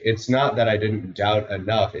mistake. It's not that I didn't doubt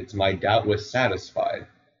enough, it's my doubt was satisfied.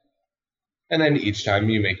 And then each time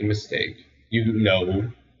you make a mistake, you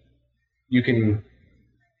can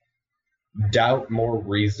doubt more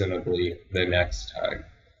reasonably the next time.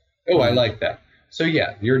 Oh, I like that. So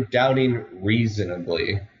yeah, you're doubting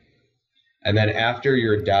reasonably. And then after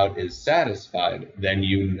your doubt is satisfied, then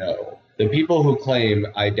you know. The people who claim,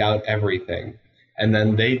 I doubt everything, and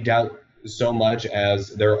then they doubt so much as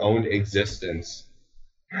their own existence.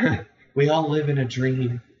 We all live in a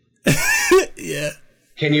dream. Yeah.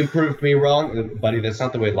 Can you prove me wrong? Buddy, that's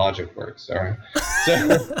not the way logic works, all right?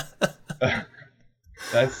 So,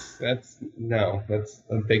 that's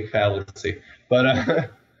a big fallacy.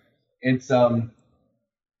 But it's,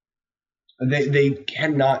 they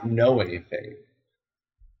cannot know anything.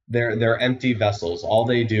 They're empty vessels. All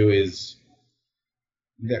they do is,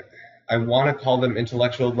 I want to call them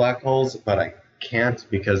intellectual black holes, but I can't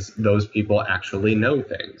because those people actually know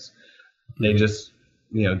things. They just,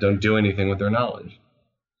 don't do anything with their knowledge.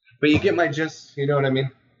 But you get my gist, you know what I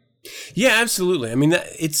mean? Yeah, absolutely. I mean,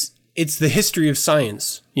 it's the history of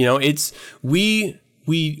science. It's we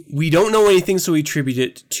don't know anything, so we attribute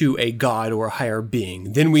it to a god or a higher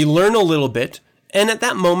being. Then we learn a little bit, and at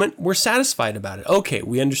that moment, we're satisfied about it. Okay,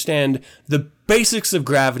 we understand the basics of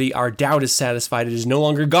gravity. Our doubt is satisfied. It is no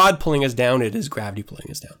longer God pulling us down. It is gravity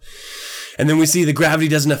pulling us down. And then we see the gravity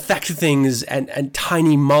doesn't affect things at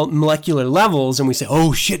tiny molecular levels, and we say,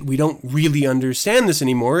 oh shit, we don't really understand this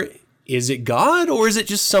anymore. Is it God, or is it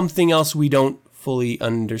just something else we don't fully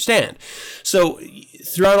understand? So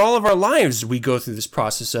throughout all of our lives, we go through this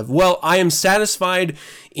process of, well, I am satisfied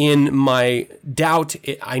in my doubt.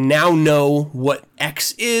 I now know what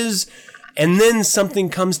X is, and then something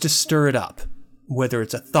comes to stir it up, whether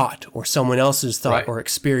it's a thought or someone else's thought or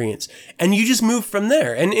experience. And you just move from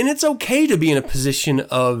there. And it's okay to be in a position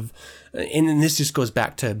of, and this just goes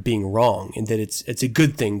back to being wrong, and that it's a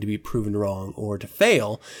good thing to be proven wrong or to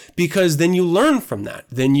fail, because then you learn from that.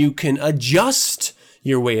 Then you can adjust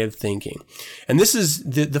your way of thinking. And this is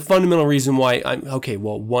the fundamental reason why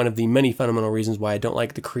one of the many fundamental reasons why I don't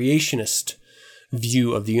like the creationist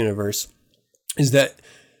view of the universe is that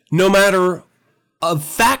no matter of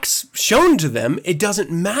facts shown to them, it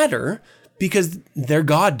doesn't matter because their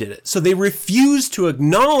God did it. So they refuse to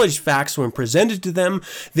acknowledge facts when presented to them.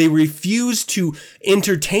 They refuse to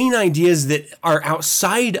entertain ideas that are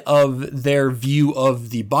outside of their view of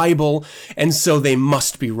the Bible, and so they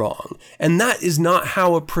must be wrong. And that is not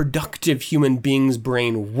how a productive human being's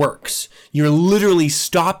brain works. You're literally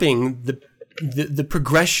stopping the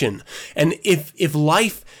progression. And if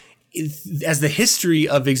life, as the history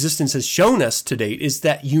of existence has shown us to date, is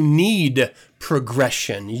that you need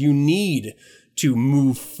progression. You need to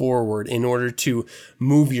move forward in order to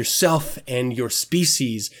move yourself and your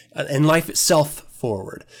species and life itself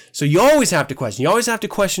forward. So you always have to question. You always have to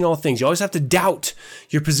question all things. You always have to doubt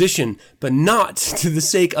your position, but not to the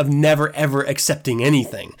sake of never, ever accepting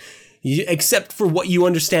anything. You accept for what you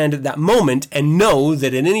understand at that moment and know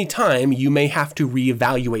that at any time you may have to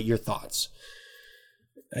reevaluate your thoughts.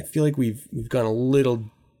 I feel like we've gone a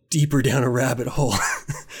little deeper down a rabbit hole.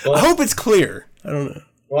 Well, I hope it's clear. I don't know.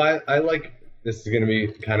 Well, I like, this is going to be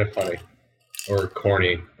kind of funny or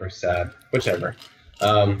corny or sad, whichever.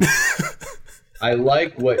 I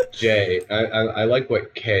like what I like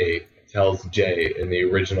what Kay tells Jay in the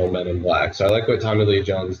original Men in Black. So I like what Tommy Lee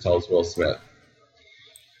Jones tells Will Smith.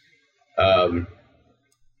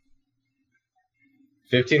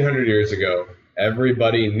 1,500 years ago,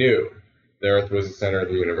 everybody knew the Earth was the center of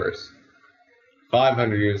the universe.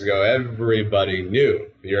 500 years ago, everybody knew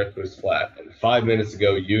the Earth was flat. And 5 minutes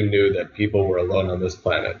ago, you knew that people were alone on this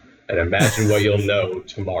planet. And imagine what you'll know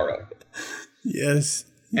tomorrow. Yes.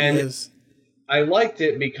 And yes. I liked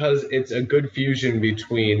it because it's a good fusion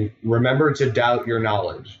between remember to doubt your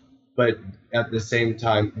knowledge, but at the same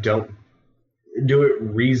time, don't do it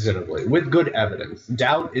reasonably, with good evidence.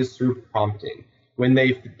 Doubt is through prompting. When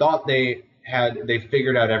they thought they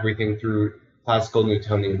figured out everything through classical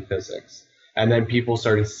Newtonian physics. And then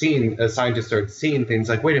scientists started seeing things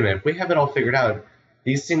like, wait a minute, we have it all figured out.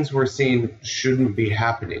 These things we're seeing shouldn't be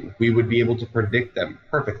happening. We would be able to predict them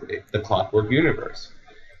perfectly, the clockwork universe.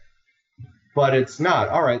 But it's not.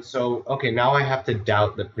 All right, so, okay, now I have to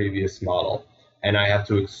doubt the previous model, and I have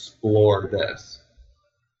to explore this.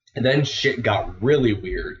 And then shit got really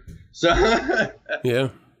weird. So, yeah.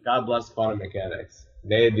 God bless quantum mechanics.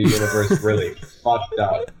 Made the universe really fucked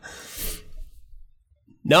up.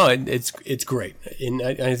 No, it's great, and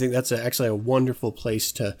I think that's actually a wonderful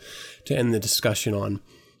place to end the discussion on.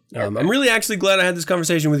 I'm really actually glad I had this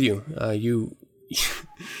conversation with you. You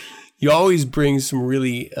always bring some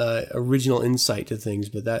really original insight to things,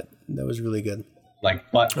 but that was really good.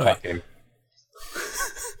 Like butt fucking. Right.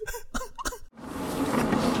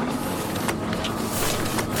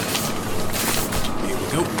 Here we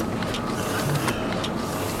go.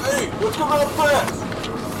 Hey, what's going on fast?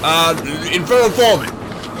 In front of the foreman.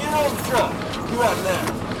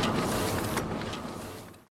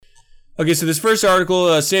 Okay, so this first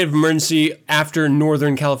article, state of emergency after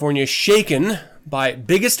Northern California shaken by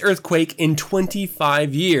biggest earthquake in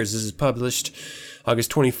 25 years. This is published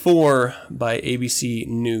August 24 by ABC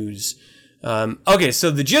News. Okay,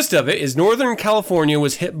 so the gist of it is Northern California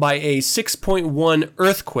was hit by a 6.1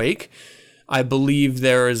 earthquake. I believe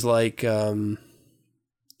there is like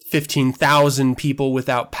 15,000 people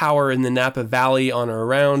without power in the Napa Valley on or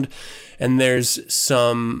around, and there's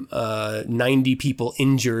some 90 people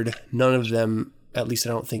injured. None of them, at least I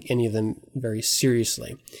don't think any of them very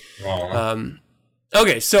seriously.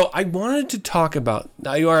 Okay, so I wanted to talk about,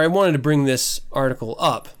 or I wanted to bring this article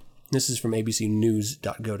up. This is from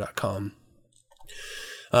abcnews.go.com.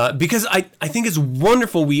 Because I think it's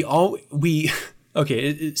wonderful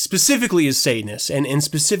okay, specifically as Satanists, and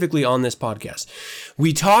specifically on this podcast,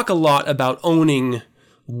 we talk a lot about owning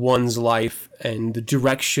one's life and the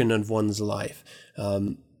direction of one's life,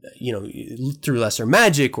 through lesser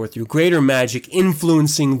magic or through greater magic,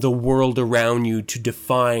 influencing the world around you to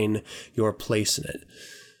define your place in it.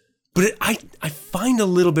 But I find a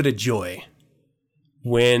little bit of joy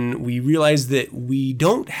when we realize that we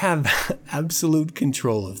don't have absolute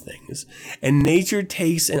control of things, and nature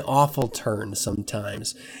takes an awful turn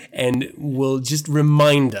sometimes and will just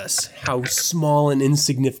remind us how small and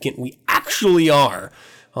insignificant we actually are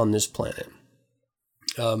on this planet.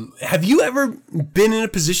 Have you ever been in a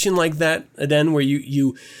position like that, Aden, where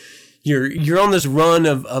you're on this run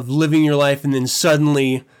of living your life, and then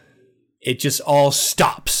suddenly it just all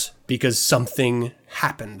stops because something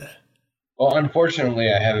happened? Well, unfortunately,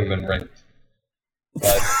 I haven't been raped.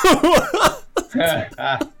 But...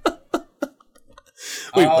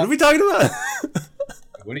 Wait, what are we talking about?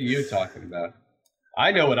 What are you talking about?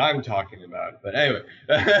 I know what I'm talking about, but anyway.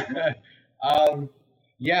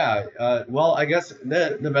 Well, I guess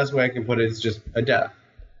the best way I can put it is just a death.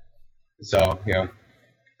 So,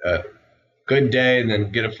 good day, and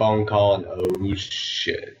then get a phone call, and oh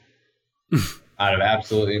shit. Out of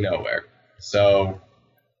absolutely nowhere. So...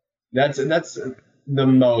 That's the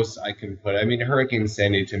most I can put. I mean, Hurricane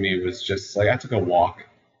Sandy to me was just like I took a walk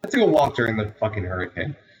during the fucking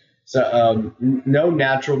hurricane. So no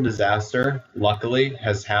natural disaster, luckily,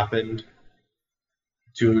 has happened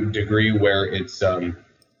to a degree where it's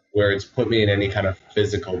put me in any kind of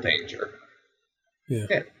physical danger.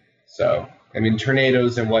 Yeah. So I mean,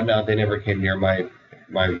 tornadoes and whatnot, they never came near my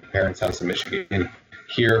parents' house in Michigan.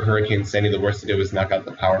 Here, Hurricane Sandy, the worst it did was knock out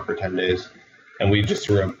the power for 10 days. And we just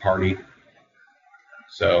threw a party.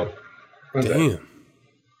 So, what was that? Damn.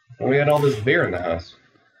 Well, we had all this beer in the house.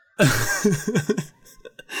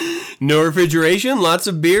 No refrigeration, lots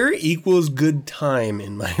of beer equals good time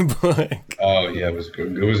in my book. Oh yeah, it was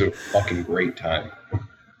good. It was a fucking great time.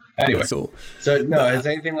 Anyway, so no, has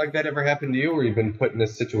anything like that ever happened to you, where you've been put in a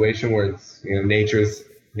situation where it's, you know, nature's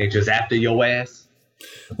after your ass?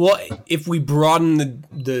 Well, if we broaden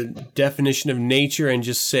the definition of nature and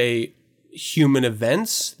just say human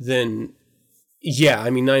events, then yeah, I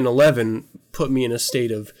mean 9/11 put me in a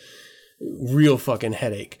state of real fucking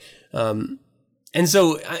headache. And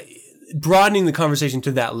so broadening the conversation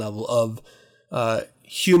to that level of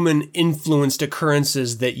human influenced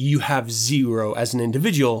occurrences that you have zero as an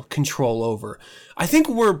individual control over. I think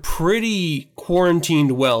we're pretty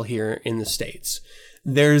quarantined well here in the States.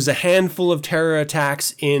 There's a handful of terror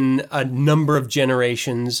attacks in a number of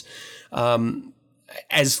generations.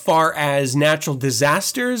 As far as natural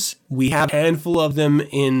disasters, we have a handful of them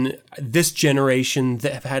in this generation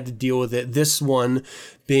that have had to deal with it. This one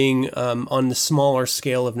being on the smaller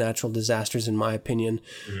scale of natural disasters, in my opinion.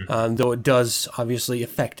 Though it does obviously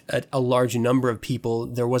affect a large number of people.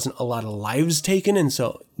 There wasn't a lot of lives taken, and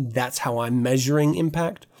so that's how I'm measuring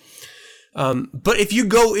impact. But if you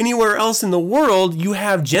go anywhere else in the world, you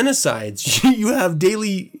have genocides, you have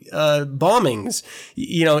daily bombings,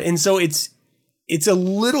 you know, and so it's a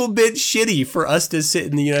little bit shitty for us to sit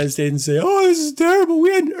in the United States and say, oh, this is terrible,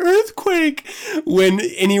 we had an earthquake, when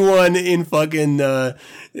anyone in fucking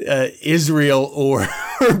Israel or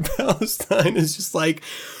Palestine is just like,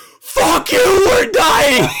 fuck you, we're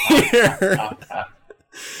dying here.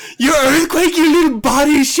 Your earthquake, your little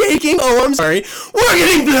body is shaking. Oh, I'm sorry. We're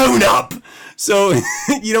getting blown up. So,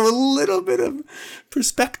 you know, a little bit of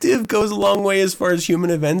perspective goes a long way as far as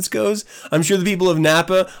human events goes. I'm sure the people of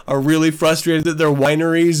Napa are really frustrated that their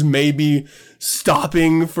wineries may be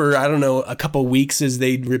stopping for, I don't know, a couple weeks as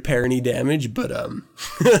they repair any damage. But I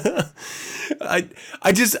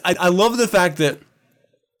love the fact that,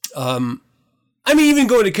 I mean, even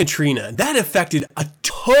going to Katrina, that affected a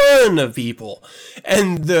ton of people,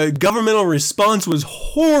 and the governmental response was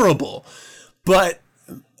horrible, but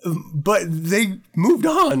they moved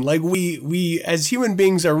on. Like we as human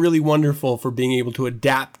beings are really wonderful for being able to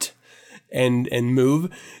adapt and move.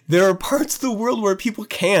 There are parts of the world where people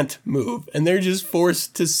can't move, and they're just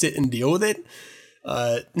forced to sit and deal with it.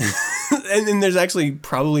 And then there's actually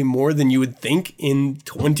probably more than you would think in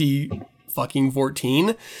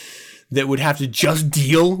 2014 that would have to just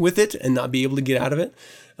deal with it and not be able to get out of it.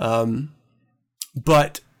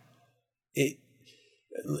 But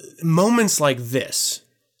moments like this,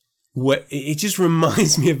 it just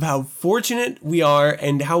reminds me of how fortunate we are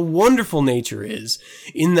and how wonderful nature is,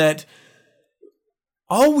 in that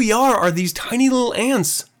all we are these tiny little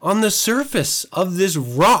ants on the surface of this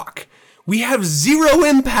rock. We have zero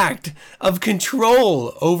impact of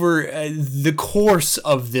control over the course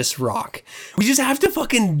of this rock. We just have to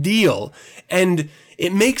fucking deal. And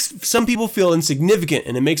it makes some people feel insignificant,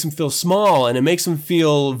 and it makes them feel small, and it makes them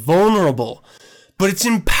feel vulnerable. But it's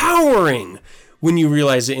empowering when you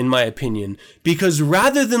realize it, in my opinion, because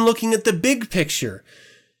rather than looking at the big picture,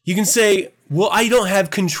 you can say, well, I don't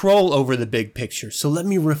have control over the big picture, so let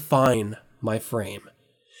me refine my frame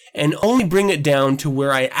and only bring it down to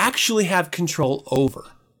where I actually have control over.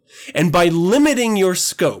 And by limiting your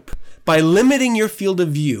scope, by limiting your field of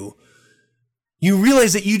view, you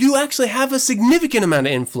realize that you do actually have a significant amount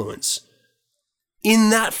of influence in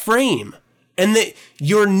that frame, and that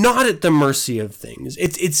you're not at the mercy of things.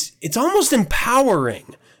 It's almost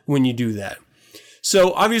empowering when you do that.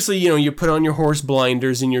 So obviously, you know, you put on your horse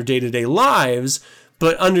blinders in your day-to-day lives,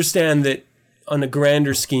 but understand that on a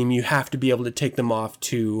grander scheme, you have to be able to take them off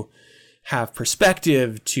to have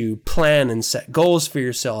perspective, to plan and set goals for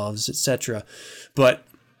yourselves, etc. But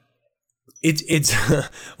it's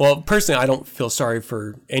well, personally, I don't feel sorry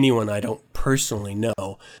for anyone I don't personally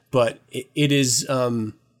know, but it's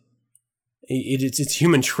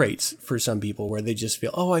human traits for some people where they just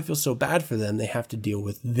feel, oh, I feel so bad for them, they have to deal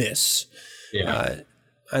with this. Yeah.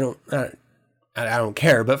 I don't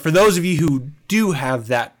care. But for those of you who do have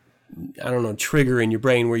that, I don't know, trigger in your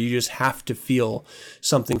brain where you just have to feel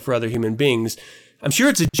something for other human beings, I'm sure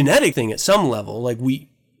it's a genetic thing at some level. Like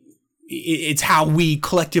it's how we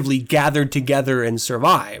collectively gathered together and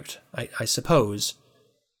survived, I suppose,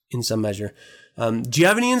 in some measure. Do you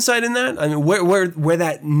have any insight in that? I mean, where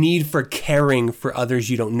that need for caring for others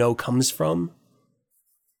you don't know comes from?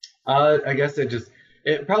 I guess it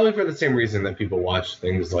probably for the same reason that people watch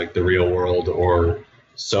things like The Real World or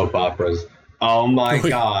soap operas. Oh my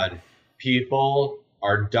God, people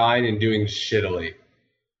are dying and doing shittily.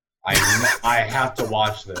 I have to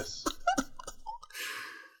watch this.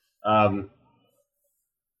 And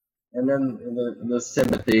then the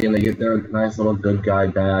sympathy, and they get their nice little good guy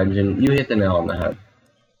badge, and you hit the nail on the head.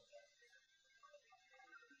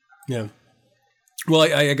 Yeah. Well,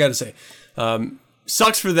 I got to say,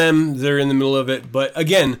 sucks for them. They're in the middle of it. But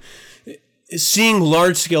again, seeing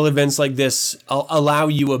large-scale events like this allow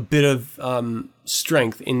you a bit of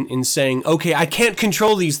strength in saying, okay, I can't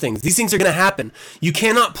control these things. These things are going to happen. You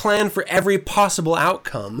cannot plan for every possible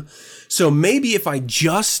outcome. So maybe if I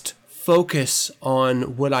just focus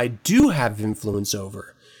on what I do have influence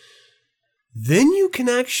over, then you can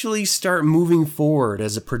actually start moving forward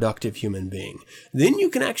as a productive human being. Then you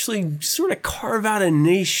can actually sort of carve out a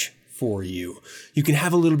niche for you. You can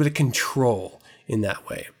have a little bit of control in that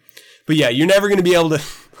way. But yeah, you're never going to be able to...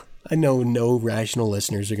 I know no rational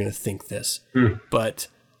listeners are going to think this, but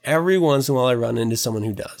every once in a while I run into someone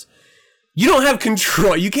who does. You don't have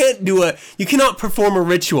control. You cannot perform a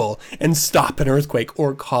ritual and stop an earthquake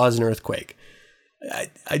or cause an earthquake.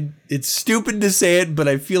 It's stupid to say it, but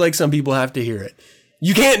I feel like some people have to hear it.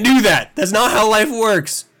 You can't do that. That's not how life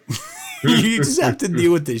works. You just have to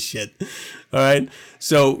deal with this shit. All right.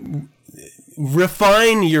 So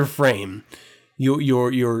refine your frame,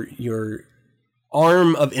 your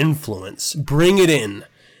arm of influence. Bring it in,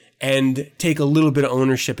 and take a little bit of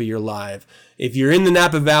ownership of your life. If you're in the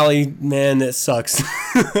Napa Valley, man, that sucks.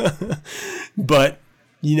 But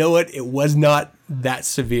you know what? It was not that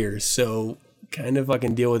severe. So kind of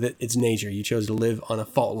fucking deal with it. It's nature. You chose to live on a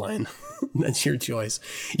fault line. That's your choice.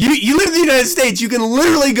 You live in the United States. You can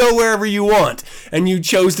literally go wherever you want. And you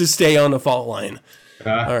chose to stay on a fault line.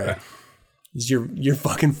 All right. It's your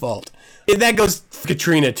fucking fault. And that goes for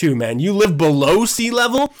Katrina too, man. You live below sea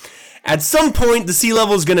level. At some point, the sea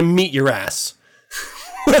level is going to meet your ass.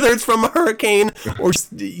 Whether it's from a hurricane or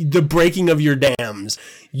the breaking of your dams,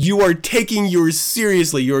 you are taking your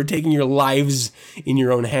lives in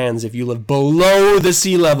your own hands if you live below the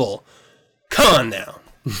sea level. Come on now.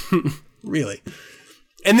 Really.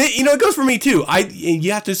 And then, it goes for me too.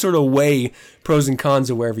 You have to sort of weigh pros and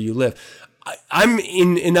cons of wherever you live. I'm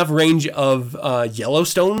in enough range of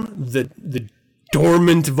Yellowstone, the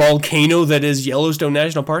dormant volcano that is Yellowstone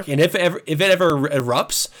National Park, and if it ever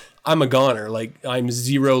erupts, I'm a goner. Like, I'm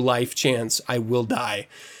 0 life chance. I will die.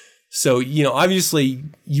 So, obviously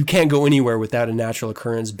you can't go anywhere without a natural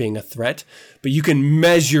occurrence being a threat, but you can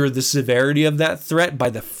measure the severity of that threat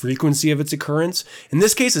by the frequency of its occurrence. In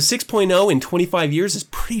this case, a 6.0 in 25 years is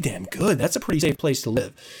pretty damn good. That's a pretty safe place to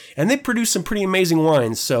live. And they produce some pretty amazing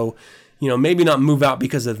wines. So, maybe not move out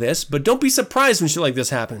because of this, but don't be surprised when shit like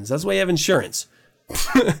this happens. That's why you have insurance.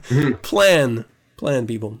 Plan,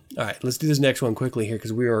 people. All right, let's do this next one quickly here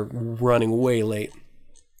because we are running way late.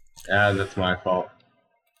 That's my fault.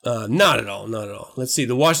 Not at all. Let's see.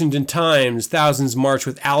 The Washington Times, thousands march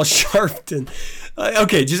with Al Sharpton.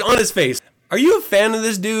 Okay, just on his face. Are you a fan of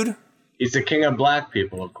this dude? He's the king of black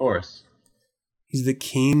people, of course. He's the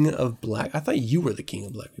king of black? I thought you were the king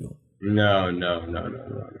of black people. No.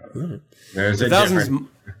 There's a different...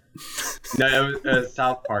 No, it was a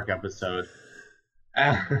South Park episode.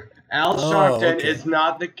 Al Sharpton is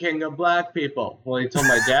not the king of black people. Well, he told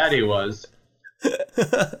my dad he was.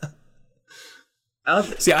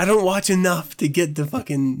 See, I don't watch enough to get the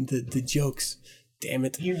fucking the jokes. Damn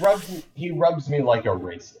it. He rubs me like a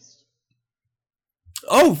racist.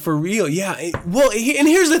 Oh, for real? Yeah. And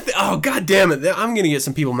here's the thing. Oh, god damn it! I'm gonna get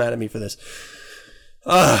some people mad at me for this.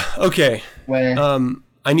 Okay.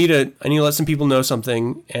 I need to let some people know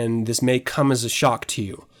something, and this may come as a shock to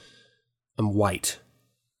you. I'm white.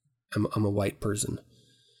 I'm a white person.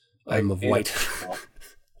 I'm of white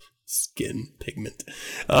skin pigment.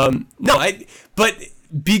 But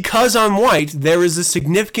because I'm white, there is a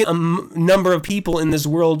significant number of people in this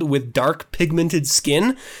world with dark pigmented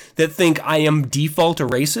skin that think I am default a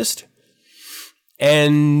racist.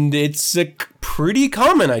 And it's a pretty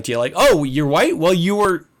common idea. Like, oh, you're white? Well,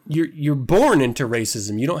 you're born into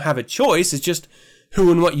racism. You don't have a choice. It's just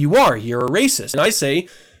who and what you are. You're a racist. And I say,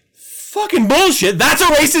 fucking bullshit. That's a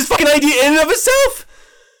racist fucking idea in and of itself.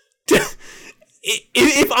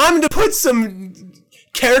 If I'm to put some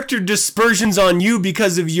character dispersions on you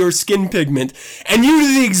because of your skin pigment, and you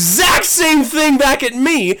do the exact same thing back at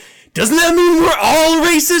me, doesn't that mean we're all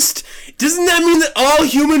racist? Doesn't that mean that all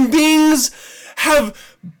human beings have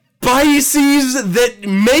biases that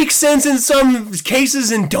make sense in some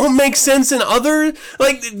cases and don't make sense in others?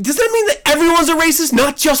 Like, does that mean that everyone's a racist,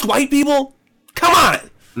 not just white people? Come on!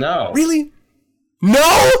 No. Really?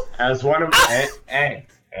 No? As one of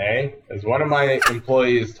as one of my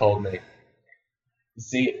employees told me,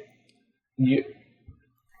 see,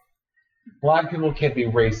 black people can't be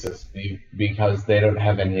racist because they don't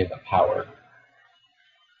have any of the power.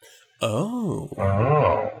 Oh.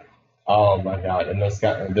 Oh my God! And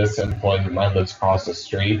this employee of mine lives across the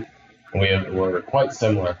street. We're quite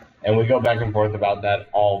similar, and we go back and forth about that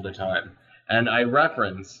all the time. And I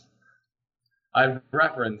reference Al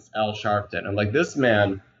Sharpton. I'm like, this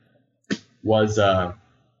man was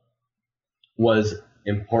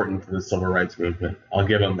important to the civil rights movement. I'll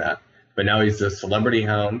give him that. But now he's a celebrity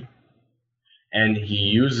hound, and he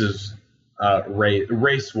uses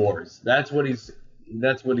race wars. That's what he's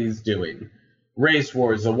doing. Race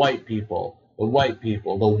wars. The white people, the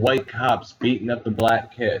white cops beating up the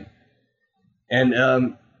black kid,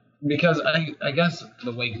 and because I guess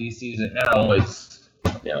the way he sees it now is,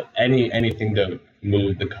 anything to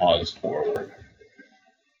move the cause forward.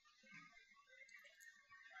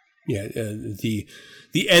 Yeah, the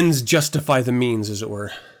ends justify the means, as it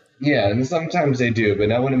were. Yeah, and sometimes they do, but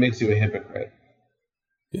not when it makes you a hypocrite.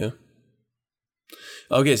 Yeah.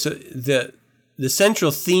 Okay, so the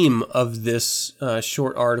central theme of this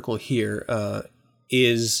short article here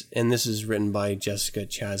is, and this is written by Jessica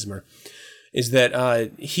Chasmer, is that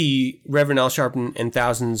Reverend Al Sharpton and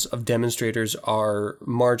thousands of demonstrators are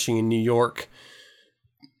marching in New York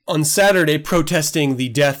on Saturday protesting the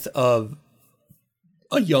death of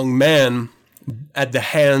a young man at the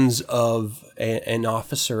hands of an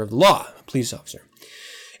officer of the law, a police officer.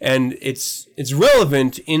 And it's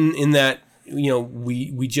relevant in that,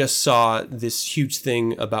 we just saw this huge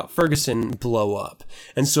thing about Ferguson blow up.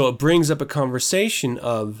 And so it brings up a conversation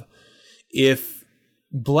of, if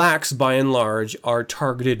blacks by and large are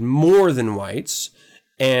targeted more than whites,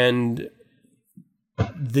 and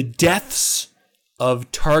the deaths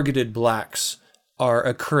of targeted blacks are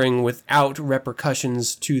occurring without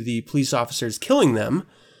repercussions to the police officers killing them,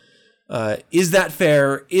 is that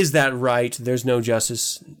fair? Is that right? There's no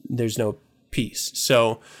justice. There's no peace.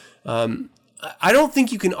 So I don't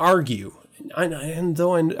think you can argue, and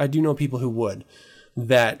though I do know people who would,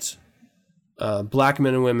 that black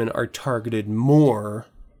men and women are targeted more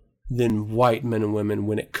than white men and women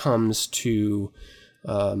when it comes to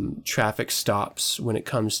traffic stops, when it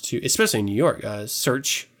comes to, especially in New York,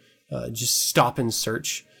 search, just stop and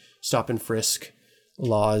search, stop and frisk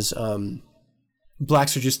laws.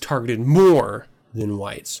 Blacks are just targeted more than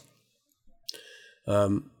whites.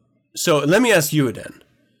 So let me ask you, Aden.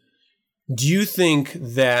 Do you think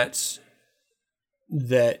that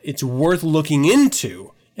it's worth looking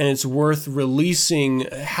into, and it's worth releasing,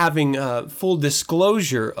 having full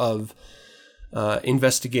disclosure of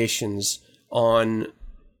investigations on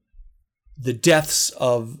the deaths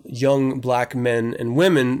of young black men and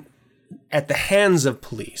women at the hands of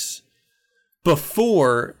police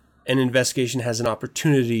before an investigation has an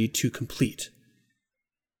opportunity to complete?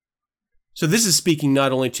 So this is speaking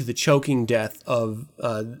not only to the choking death of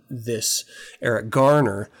this Eric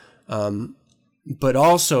Garner, but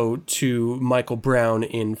also to Michael Brown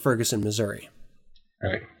in Ferguson, Missouri.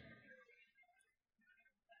 Right.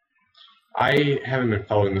 I haven't been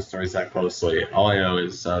following the stories that closely. All I know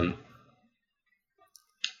is,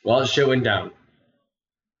 shit went down.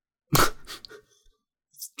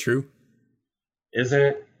 It's true. Isn't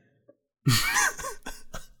it?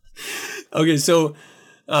 Okay, so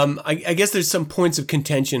I guess there's some points of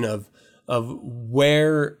contention of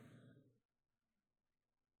where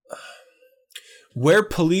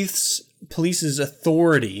police's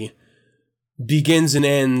authority begins and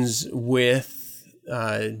ends with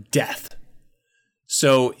death.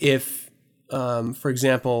 So if, for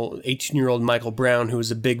example, 18-year-old Michael Brown, who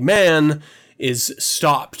is a big man, is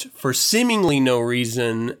stopped for seemingly no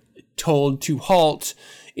reason, told to halt,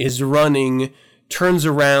 is running, turns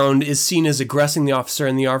around, is seen as aggressing the officer,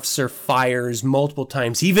 and the officer fires multiple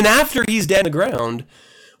times, even after he's dead on the ground,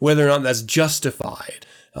 whether or not that's justified.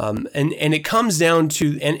 And it comes down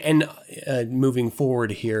to, moving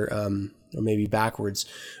forward here, or maybe backwards,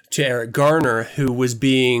 to Eric Garner, who was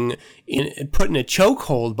being put in a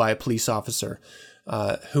chokehold by a police officer,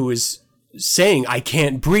 who was saying, I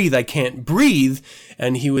can't breathe,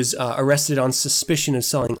 and he was arrested on suspicion of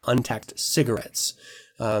selling untaxed cigarettes.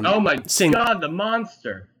 God, the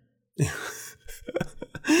monster.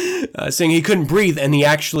 Saying he couldn't breathe, and he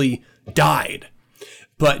actually died.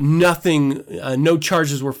 But nothing, no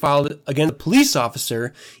charges were filed against the police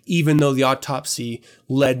officer, even though the autopsy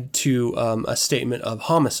led to a statement of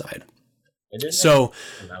homicide. So,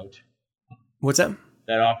 what's that?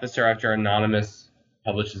 That officer, after Anonymous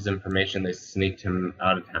published his information, they sneaked him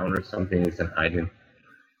out of town or something. He's in hiding.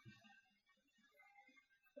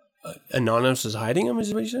 Anonymous is hiding him,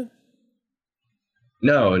 is what you said?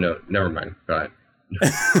 No, never mind. Go ahead.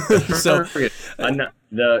 So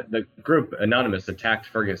the group Anonymous attacked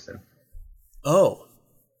Ferguson. Oh,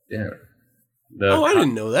 yeah. I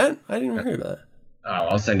didn't know that. I didn't even hear about that. Oh,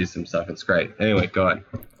 I'll send you some stuff. It's great. Anyway, go ahead.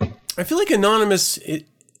 I feel like Anonymous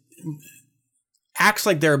acts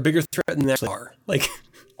like they're a bigger threat than they actually are. Like,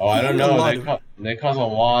 oh, I don't know. They cause a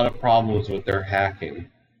lot of problems with their hacking.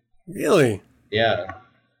 Really? Yeah.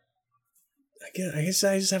 I guess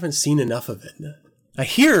I just haven't seen enough of it. I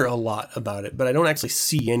hear a lot about it, but I don't actually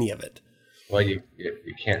see any of it. Well, you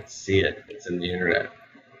can't see it. It's in the internet.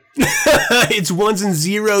 It's ones and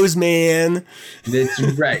zeros, man. That's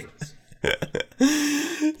right.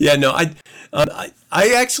 Yeah, no, I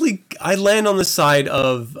actually land on the side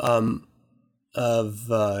of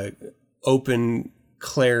open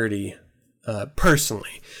clarity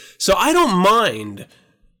personally. So I don't mind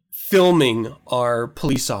filming our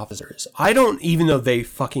police officers. I don't, even though they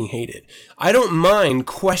fucking hate it, I don't mind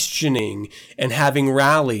questioning and having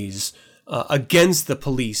rallies against the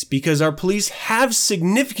police, because our police have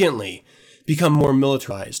significantly become more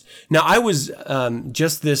militarized. Now, I was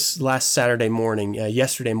just this last yesterday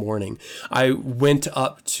morning, I went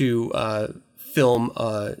up to film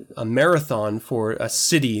a marathon for a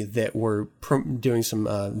city that we're doing some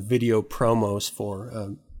video promos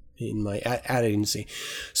for in my ad agency.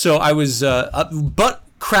 So I was up butt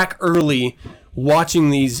crack early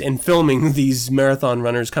watching these and filming these marathon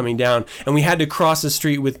runners coming down, and we had to cross the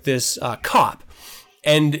street with this cop.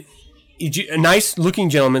 And a nice looking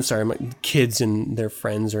gentleman, sorry, my kids and their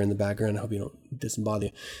friends are in the background. I hope it doesn't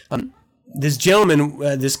bother you. This gentleman,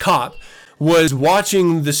 this cop, was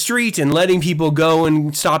watching the street and letting people go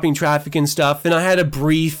and stopping traffic and stuff. And I had a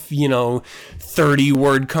brief,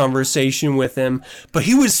 30-word conversation with him. But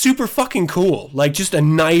he was super fucking cool. Like, just a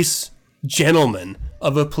nice gentleman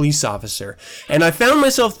of a police officer. And I found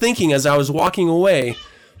myself thinking as I was walking away,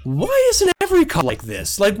 why isn't every cop like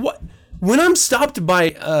this? Like, what? When I'm stopped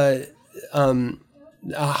by a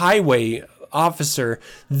highway officer,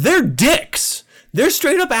 they're dicks. They're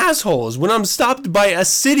straight up assholes. When I'm stopped by a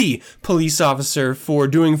city police officer for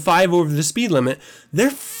doing 5 over the speed limit,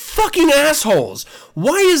 they're fucking assholes.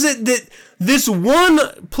 Why is it that this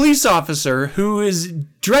one police officer who is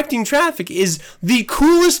directing traffic is the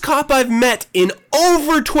coolest cop I've met in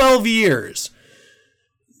over 12 years?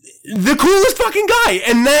 The coolest fucking guy,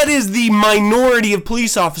 and that is the minority of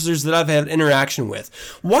police officers that I've had interaction with.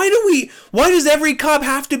 Why does every cop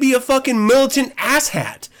have to be a fucking militant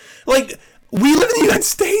asshat? Like, we live in the United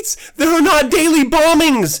States. There are not daily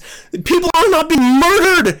bombings. People are not being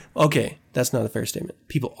murdered. Okay, that's not a fair statement.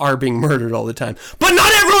 People are being murdered all the time, but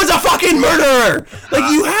not everyone's a fucking murderer.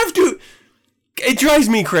 Like, you have to. It drives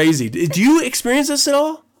me crazy. Do you experience this at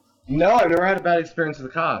all? No, I've never had a bad experience with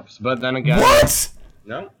the cops. But then again, what?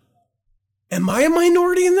 No. Am I a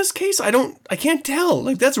minority in this case? I can't tell.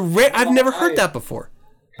 Like, that's rare. I've never heard that before.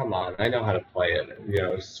 Come on, I know how to play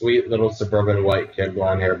it. Sweet little suburban white kid,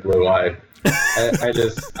 blonde hair, blue eyed.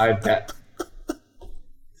 I bet.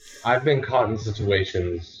 I've been caught in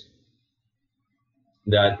situations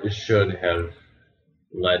that should have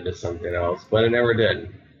led to something else, but it never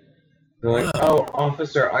did. They're like, oh,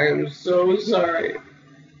 officer, I am so sorry.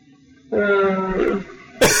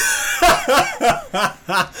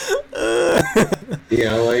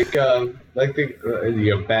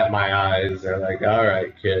 Bat my eyes. They're like, all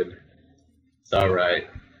right, kid, it's all right.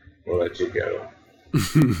 We'll let you go.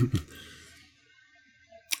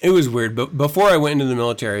 It was weird, but before I went into the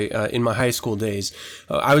military, in my high school days,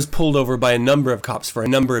 I was pulled over by a number of cops for a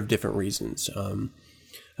number of different reasons,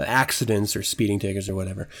 accidents or speeding tickets or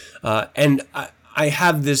whatever. And I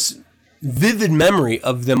have this vivid memory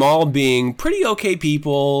of them all being pretty okay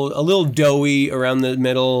people, a little doughy around the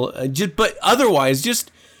middle, but otherwise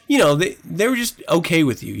just, they were just okay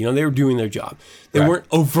with you. They were doing their job. They weren't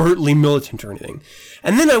overtly militant or anything.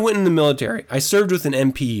 And then I went in the military. I served with an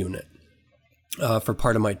MP unit for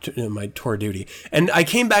part of my tour duty. And I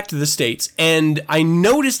came back to the States, and I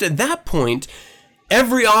noticed at that point,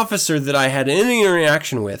 every officer that I had any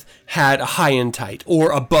interaction with had a high and tight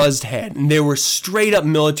or a buzzed head, and they were straight up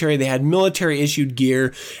military. They had military issued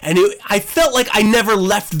gear, and I felt like I never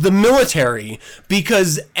left the military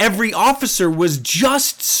because every officer was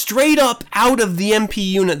just straight up out of the MP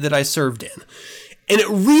unit that I served in. And it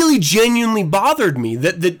really genuinely bothered me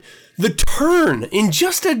that the turn in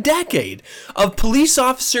just a decade of police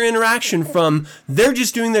officer interaction from they're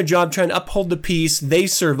just doing their job, trying to uphold the peace, they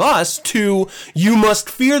serve us, to you must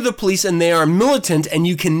fear the police and they are militant and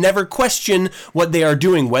you can never question what they are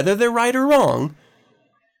doing, whether they're right or wrong.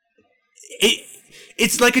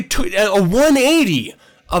 It's like a 180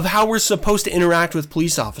 of how we're supposed to interact with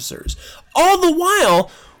police officers. All the while,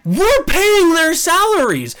 we're paying their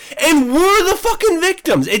salaries and we're the fucking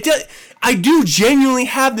victims. I do genuinely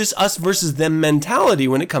have this us versus them mentality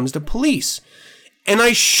when it comes to police. And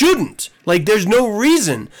I shouldn't. Like, there's no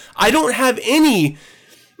reason. I don't have any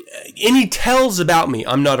tells about me.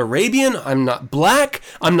 I'm not Arabian. I'm not black.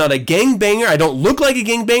 I'm not a gangbanger. I don't look like a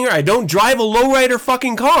gangbanger. I don't drive a lowrider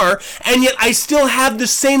fucking car. And yet I still have the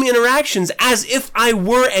same interactions as if I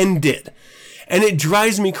were and did. And it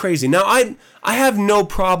drives me crazy. Now, I have no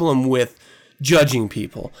problem with judging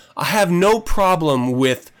people. I have no problem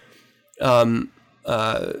with, fuck,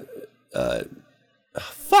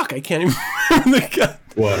 I can't even remember the guy.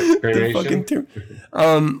 What? The fucking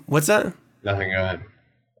term. What's that? Nothing, go ahead.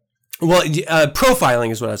 Well,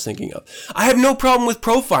 profiling is what I was thinking of. I have no problem with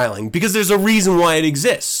profiling because there's a reason why it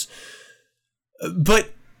exists. But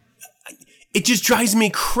it just drives me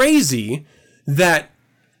crazy that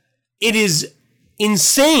it is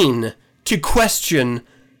insane to question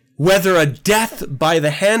whether a death by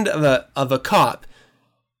the hand of a cop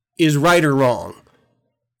is right or wrong.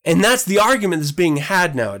 And that's the argument that's being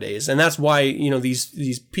had nowadays. And that's why,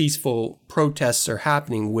 these peaceful protests are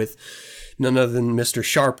happening with none other than Mr.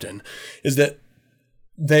 Sharpton, is that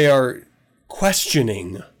they are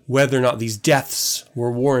questioning whether or not these deaths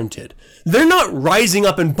were warranted. They're not rising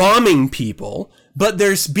up and bombing people, but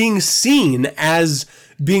they're being seen as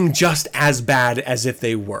being just as bad as if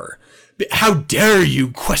they were. How dare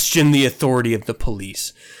you question the authority of the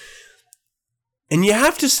police? And you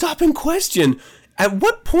have to stop and question, at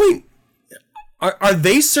what point are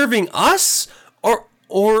they serving us?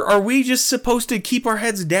 Or are we just supposed to keep our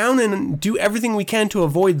heads down and do everything we can to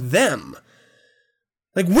avoid them?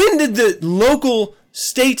 Like, when did the local,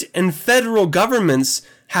 state, and federal governments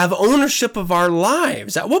have ownership of our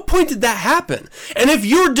lives? At what point did that happen? And if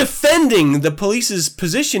you're defending the police's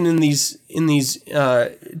position in these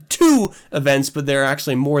two events, but there are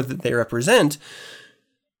actually more that they represent,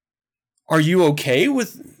 are you okay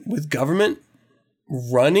with government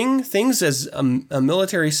running things as a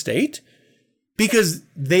military state? Because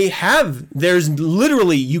there's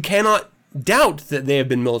literally, you cannot doubt that they have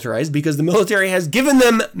been militarized because the military has given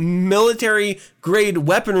them military-grade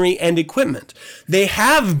weaponry and equipment. They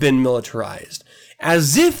have been militarized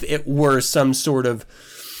as if it were some sort of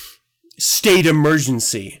state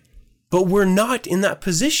emergency. But we're not in that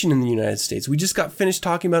position in the United States. We just got finished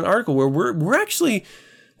talking about an article where we're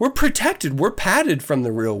protected, we're padded from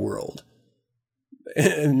the real world.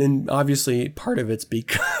 And then obviously part of it's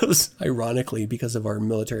because, ironically, because of our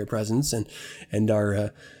military presence and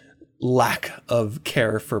our lack of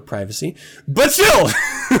care for privacy. But still,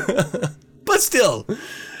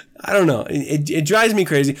 I don't know. It drives me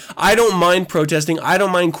crazy. I don't mind protesting. I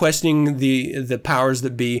don't mind questioning the powers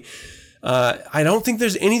that be. I don't think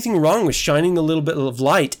there's anything wrong with shining a little bit of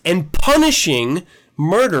light and punishing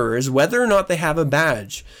murderers, whether or not they have a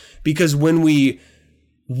badge. Because when we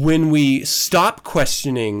stop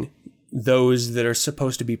questioning those that are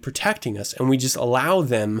supposed to be protecting us and we just allow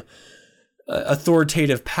them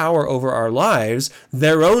authoritative power over our lives,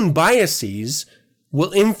 their own biases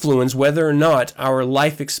will influence whether or not our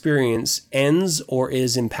life experience ends or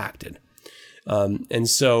is impacted. And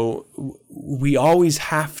so we always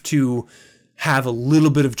have to have a little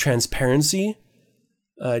bit of transparency,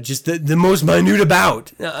 just the most minute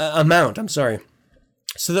amount,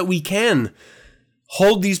 so that we can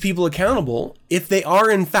hold these people accountable if they are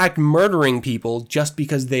in fact murdering people just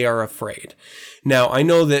because they are afraid. Now, I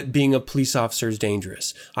know that being a police officer is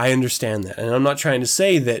dangerous. I understand that. And I'm not trying to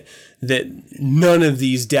say that none of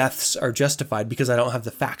these deaths are justified because I don't have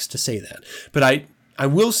the facts to say that. But I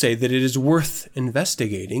will say that it is worth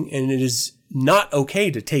investigating, and it is not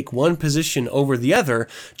okay to take one position over the other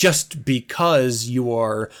just because you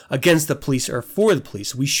are against the police or for the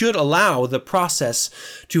police. We should allow the process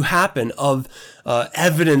to happen of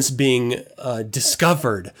evidence being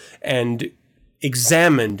discovered and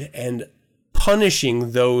examined and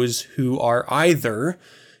punishing those who are either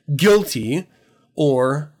guilty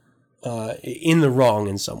or in the wrong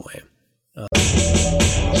in some way.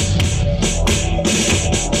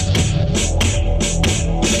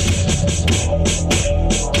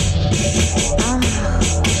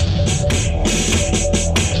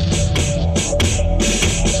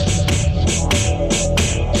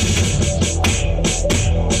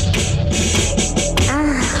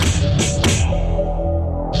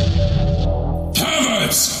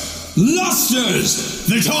 Lusters,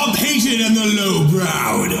 the top-hated and the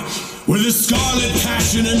low-browed, with a scarlet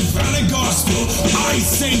passion and valid gospel, I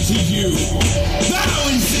say to you, bow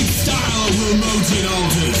in sick style of remoted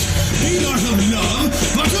altars, be not of love,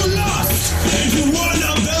 but of lust, and to one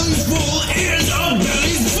a belly's full is a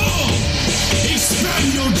belly's full. Expect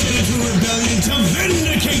and your genital rebellion to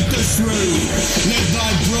vindicate the shrew. Let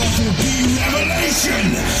thy brothel be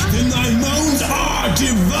revelation, then thy moans are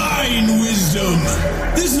divine wisdom.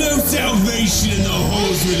 There's no salvation in the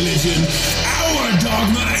whore's religion. Our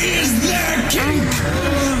dogma is their kink.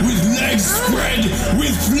 With legs spread,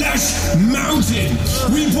 with flesh mounted,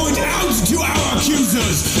 we point out to our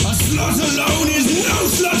accusers, a slut alone is no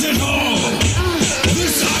slut at all.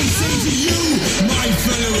 This I say to you, my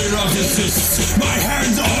fellow eroticists, my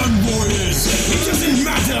hands-on warriors. It doesn't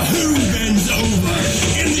matter who bends over.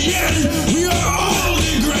 In the end, we are all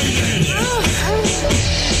degraded.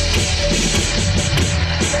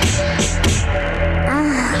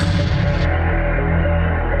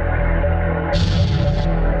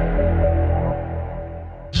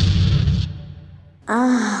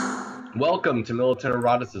 Welcome to Militant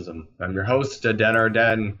Eroticism. I'm your host, Aden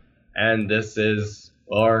Arden, and this is,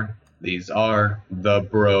 or these are, the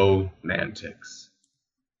Bromantics.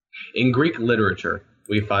 In Greek literature,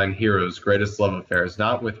 we find heroes' greatest love affairs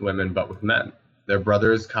not with women but with men, their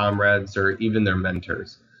brothers, comrades, or even their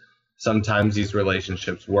mentors. Sometimes these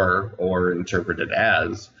relationships were, or interpreted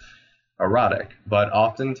as, erotic, but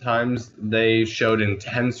oftentimes they showed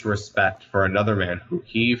intense respect for another man who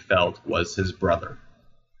he felt was his brother.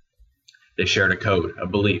 They shared a code, a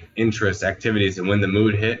belief, interests, activities, and when the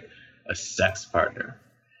mood hit, a sex partner.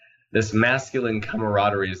 This masculine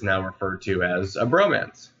camaraderie is now referred to as a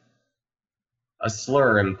bromance, a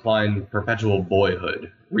slur implying perpetual boyhood.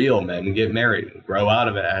 Real men get married, grow out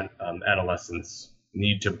of adolescence,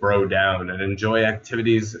 need to bro down, and enjoy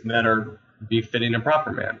activities that are befitting a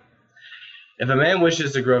proper man. If a man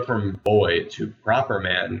wishes to grow from boy to proper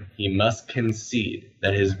man, he must concede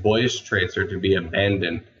that his boyish traits are to be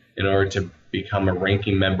abandoned in order to become a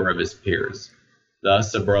ranking member of his peers.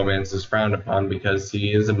 Thus, a bromance is frowned upon because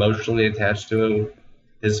he is emotionally attached to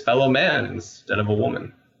his fellow man instead of a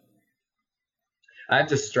woman. I have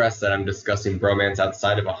to stress that I'm discussing bromance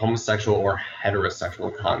outside of a homosexual or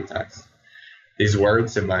heterosexual context. These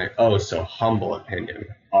words, in my oh so humble opinion,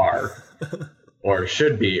 are, or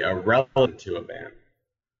should be, irrelevant to a man.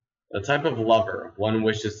 The type of lover one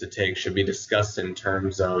wishes to take should be discussed in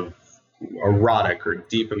terms of erotic or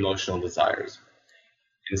deep emotional desires,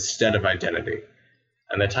 instead of identity,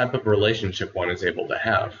 and the type of relationship one is able to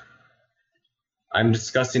have. I'm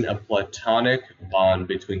discussing a platonic bond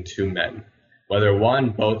between two men. Whether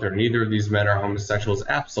one, both, or neither of these men are homosexual is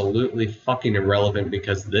absolutely fucking irrelevant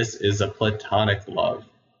because this is a platonic love.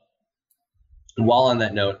 And while on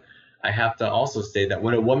that note, I have to also state that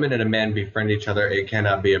when a woman and a man befriend each other, it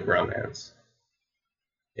cannot be a bromance.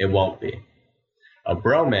 It won't be. A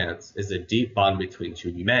bromance is a deep bond between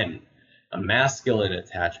two men, a masculine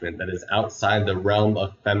attachment that is outside the realm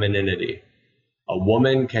of femininity. A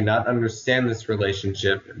woman cannot understand this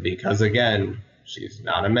relationship because, again, she's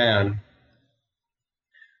not a man.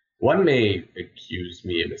 One may accuse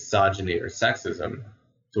me of misogyny or sexism,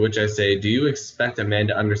 to which I say, do you expect a man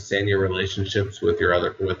to understand your relationships with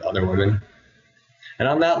other women? And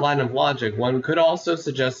on that line of logic, one could also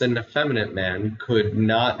suggest that an effeminate man could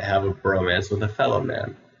not have a bromance with a fellow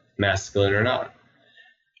man, masculine or not.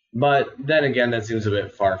 But then again, that seems a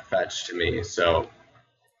bit far-fetched to me, so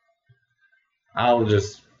I'll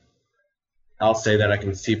say that I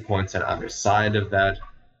can see points on either side of that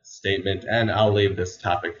statement, and I'll leave this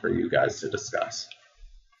topic for you guys to discuss.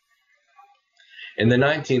 In the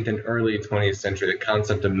 19th and early 20th century, the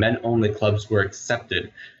concept of men-only clubs were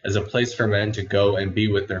accepted as a place for men to go and be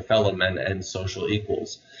with their fellow men and social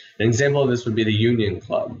equals. An example of this would be the Union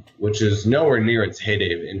Club, which is nowhere near its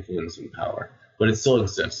heyday of influence and power, but it still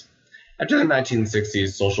exists. After the 1960s,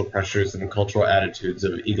 social pressures and cultural attitudes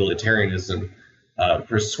of egalitarianism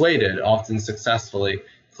persuaded, often successfully,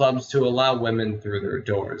 clubs to allow women through their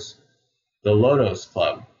doors. The Lotos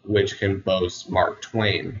Club, which can boast Mark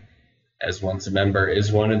Twain as once a member,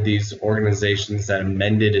 is one of these organizations that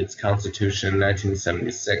amended its constitution in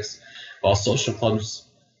 1976. While social clubs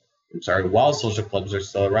are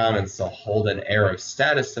still around and still hold an air of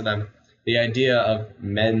status to them, the idea of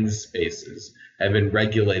men's spaces have been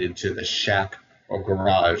regulated to the shack or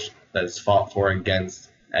garage that is fought for against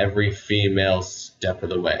every female step of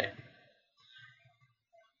the way.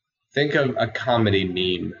 Think of a comedy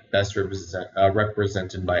meme best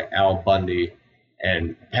represented by Al Bundy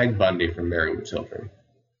and Peg Bundy from Married with Children.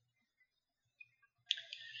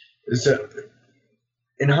 So,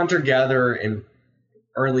 in hunter-gatherer and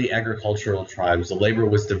early agricultural tribes, the labor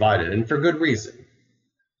was divided, and for good reason.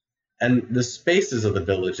 And the spaces of the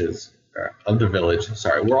village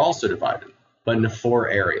were also divided, but into 4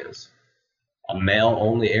 areas: a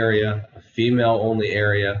male-only area, a female-only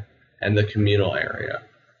area, and the communal area.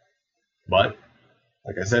 But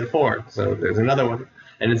Like I said, 4. So there's another one.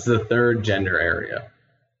 And it's the third gender area.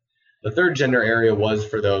 The third gender area was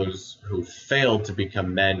for those who failed to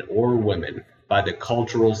become men or women by the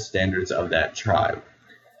cultural standards of that tribe.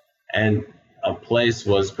 And a place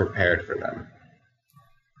was prepared for them.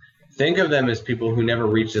 Think of them as people who never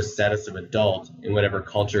reached the status of adult in whatever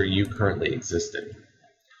culture you currently exist in.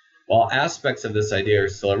 While aspects of this idea are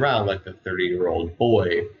still around, like the 30-year-old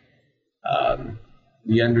boy,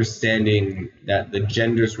 the understanding that the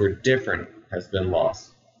genders were different has been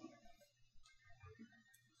lost.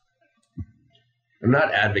 I'm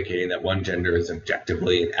not advocating that one gender is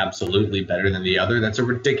objectively and absolutely better than the other. That's a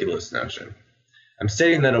ridiculous notion. I'm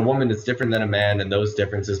stating that a woman is different than a man, and those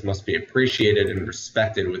differences must be appreciated and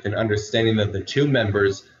respected with an understanding that the two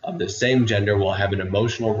members of the same gender will have an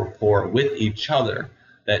emotional rapport with each other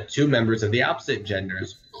that two members of the opposite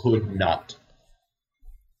genders could not.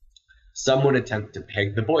 Some would attempt to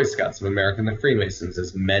peg the Boy Scouts of America and the Freemasons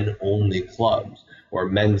as men-only clubs or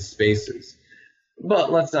men's spaces.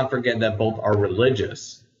 But let's not forget that both are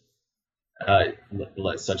religious,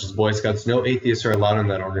 such as Boy Scouts. No atheists are allowed in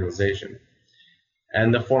that organization.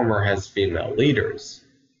 And the former has female leaders.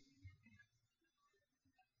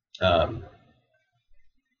 Oh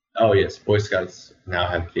yes, Boy Scouts now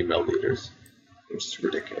have female leaders, which is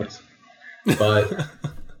ridiculous. But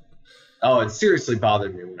it seriously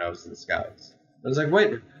bothered me when I was in the Scouts. I was like,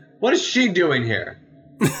 wait, what is she doing here?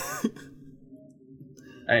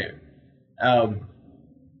 Anyway,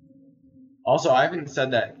 also, I haven't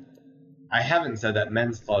said that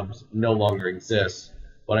men's clubs no longer exist.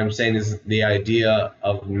 What I'm saying is the idea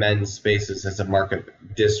of men's spaces as a mark of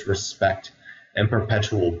disrespect and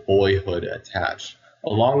perpetual boyhood attached,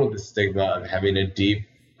 along with the stigma of having a deep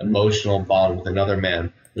emotional bond with another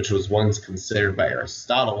man, which was once considered by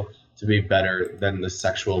Aristotle to be better than the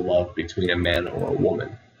sexual love between a man or a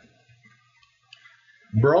woman.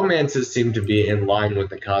 Bromances seem to be in line with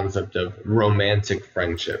the concept of romantic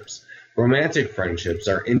friendships. Romantic friendships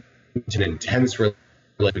are an intense relationship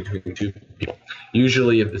between two people,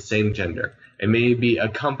 usually of the same gender, and may be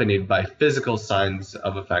accompanied by physical signs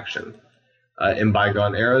of affection. In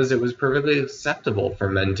bygone eras, it was perfectly acceptable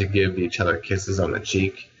for men to give each other kisses on the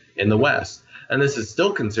cheek in the West, and this is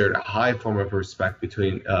still considered a high form of respect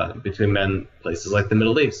between men in places like the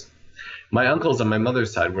Middle East. My uncles on my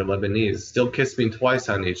mother's side were Lebanese, still kissed me twice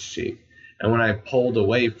on each cheek, and when I pulled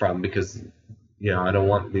away from, because I don't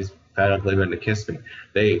want these fat ugly men to kiss me,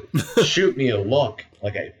 they shoot me a look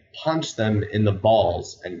like I punched them in the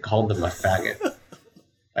balls and called them a faggot.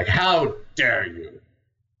 Like, how dare you?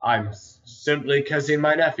 I'm simply kissing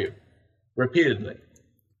my nephew. Repeatedly.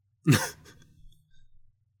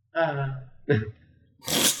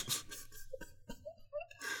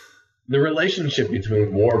 The relationship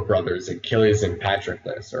between war brothers Achilles and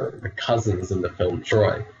Patroclus, or the cousins in the film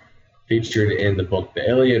Troy, featured in the book The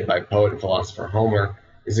Iliad by poet and philosopher Homer,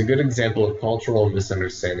 is a good example of cultural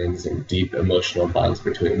misunderstandings and deep emotional bonds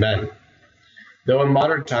between men. Though in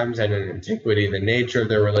modern times and in antiquity, the nature of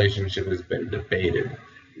their relationship has been debated.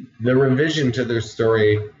 The revision to their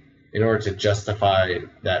story in order to justify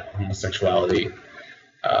that homosexuality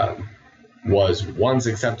was once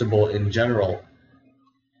acceptable in general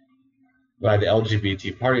by the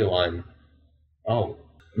LGBT party line.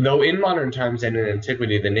 Though in modern times and in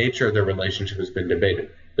antiquity, the nature of their relationship has been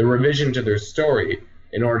debated. The revision to their story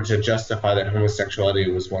in order to justify that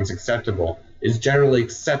homosexuality was once acceptable is generally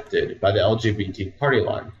accepted by the LGBT party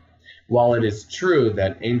line. While it is true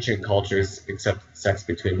that ancient cultures accepted sex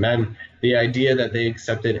between men, the idea that they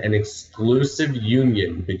accepted an exclusive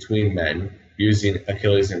union between men, using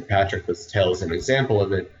Achilles and Patroclus' tale as an example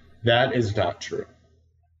of it, that is not true.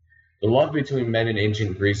 The love between men in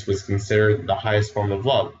ancient Greece was considered the highest form of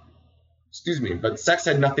love. But sex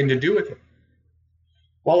had nothing to do with it.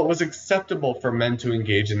 While it was acceptable for men to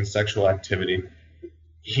engage in sexual activity,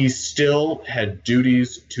 he still had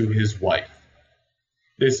duties to his wife.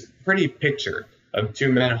 This pretty picture of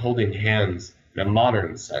two men holding hands in a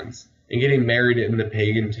modern sense and getting married in the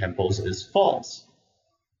pagan temples is false.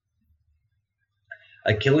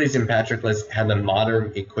 Achilles and Patroclus had the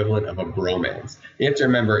modern equivalent of a bromance. You have to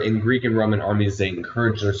remember, in Greek and Roman armies, they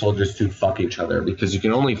encouraged their soldiers to fuck each other because you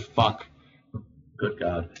can only you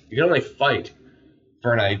can only fight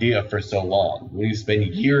for an idea for so long. When you spend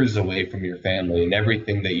years away from your family and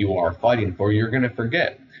everything that you are fighting for, you're going to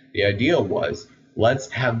forget. The idea was, let's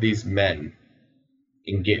have these men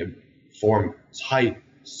form tight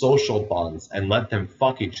social bonds and let them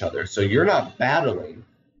fuck each other. So you're not battling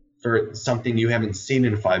for something you haven't seen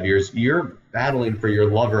in 5 years. You're battling for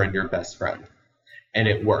your lover and your best friend. And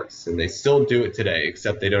it works. And they still do it today,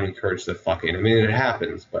 except they don't encourage the fucking. I mean, it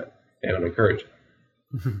happens, but they don't encourage it.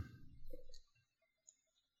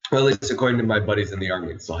 Well, at least according to my buddies in the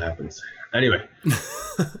army, it still happens. Anyway.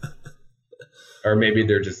 Or maybe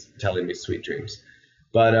they're just telling me sweet dreams.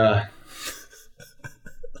 But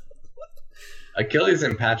Achilles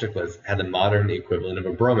and Patroclus had the modern equivalent of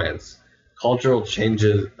a bromance. Cultures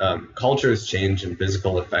change and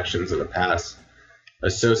physical affections of the past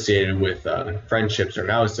associated with friendships are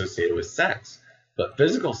now associated with sex. But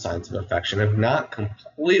physical signs of affection have not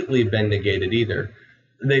completely been negated either.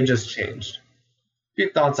 They've just changed. A few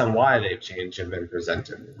thoughts on why they've changed have been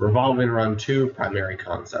presented, revolving around two primary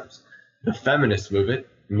concepts. The feminist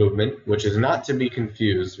movement, which is not to be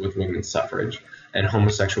confused with women's suffrage, and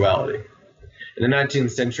homosexuality. In the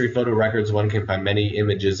 19th century photo records, one can find many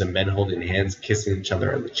images of men holding hands, kissing each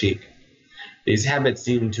other on the cheek. These habits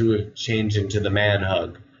seem to have changed into the man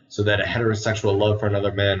hug, so that a heterosexual love for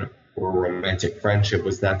another man or a romantic friendship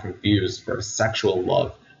was not confused for a sexual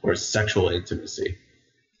love or sexual intimacy.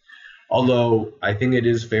 Although I think it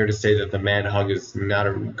is fair to say that the man hug is not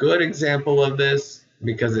a good example of this,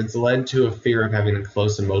 because it's led to a fear of having a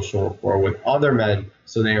close emotional rapport with other men,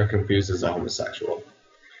 so they are confused as a homosexual.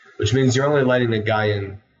 Which means you're only letting a guy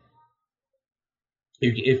in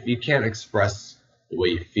if you can't express the way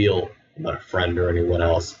you feel about a friend or anyone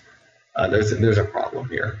else. There's a problem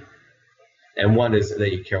here. And one is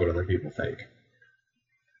that you care what other people think.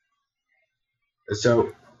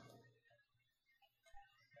 So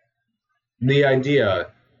the idea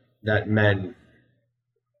that men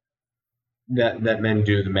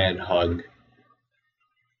do the man hug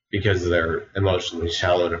because they're emotionally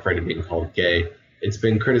shallow and afraid of being called gay, it's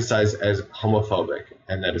been criticized as homophobic,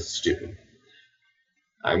 and that is stupid.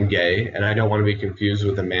 I'm gay, and I don't want to be confused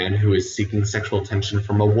with a man who is seeking sexual attention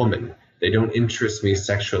from a woman. They don't interest me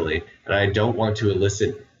sexually, and I don't want to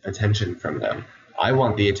elicit attention from them. I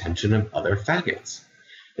want the attention of other faggots.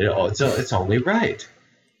 It's only right.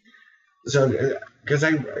 So, because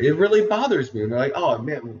it really bothers me. And they're like, oh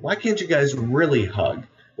man, why can't you guys really hug?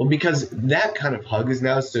 Well, because that kind of hug is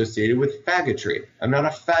now associated with faggotry. I'm not a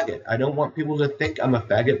faggot. I don't want people to think I'm a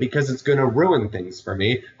faggot because it's going to ruin things for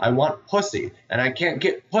me. I want pussy, and I can't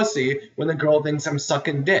get pussy when the girl thinks I'm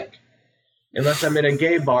sucking dick. Unless I'm in a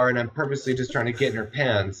gay bar and I'm purposely just trying to get in her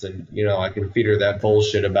pants, and, you know, I can feed her that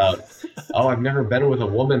bullshit about, oh, I've never been with a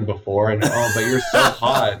woman before, and oh, but you're so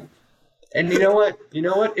hot. And you know what?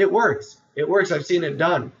 It works. It works. I've seen it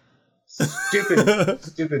done. Stupid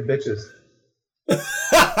bitches.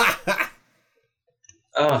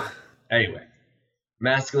 Anyway,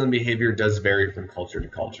 masculine behavior does vary from culture to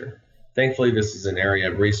culture. Thankfully, this is an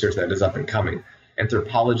area of research that is up and coming.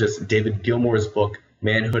 Anthropologist David Gilmour's book,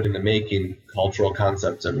 Manhood in the Making, Cultural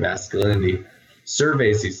Concepts of Masculinity,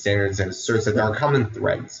 surveys these standards and asserts that there are common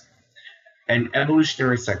threads. And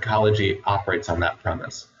evolutionary psychology operates on that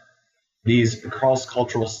premise. These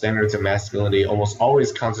cross-cultural standards of masculinity almost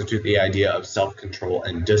always constitute the idea of self-control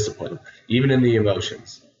and discipline, even in the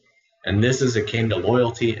emotions. And this is akin to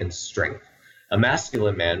loyalty and strength. A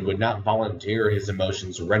masculine man would not volunteer his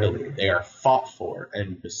emotions readily. They are fought for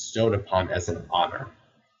and bestowed upon as an honor.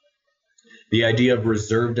 The idea of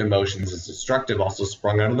reserved emotions as destructive also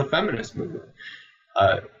sprung out of the feminist movement.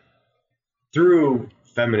 Through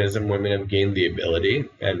feminism, women have gained the ability,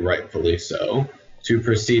 and rightfully so, to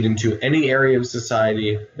proceed into any area of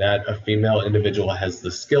society that a female individual has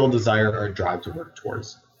the skill, desire, or drive to work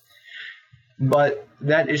towards. But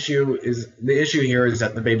the issue here is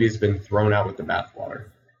that the baby's been thrown out with the bathwater.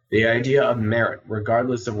 The idea of merit,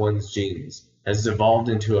 regardless of one's genes, has evolved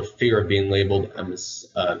into a fear of being labeled a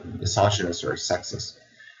misogynist or a sexist.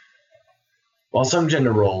 While some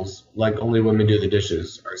gender roles, like only women do the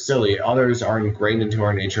dishes, are silly, others are ingrained into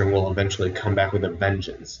our nature and will eventually come back with a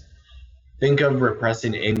vengeance. Think of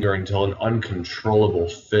repressing anger until an uncontrollable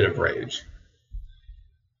fit of rage.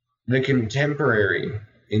 The contemporary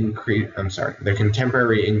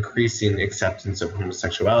increasing acceptance of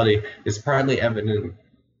homosexuality is partly evident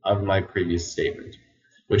of my previous statement,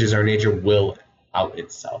 which is our nature will out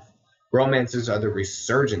itself. Romances are the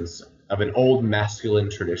resurgence of an old masculine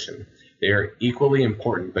tradition. They are equally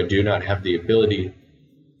important, but do not have the ability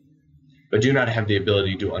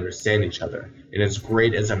to understand each other, and as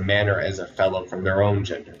great as a man or as a fellow from their own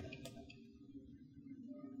gender.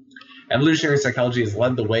 Evolutionary psychology has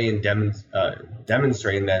led the way in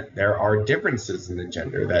demonstrating that there are differences in the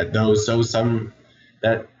gender, that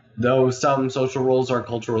though some social roles are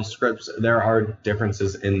cultural scripts, there are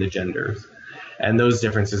differences in the genders. And those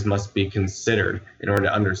differences must be considered in order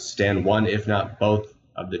to understand one, if not both,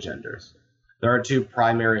 of the genders. There are two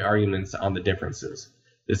primary arguments on the differences.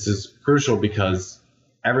 This is crucial because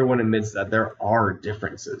everyone admits that there are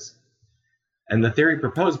differences. And the theory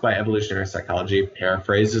proposed by evolutionary psychology,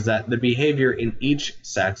 paraphrased, is that the behavior in each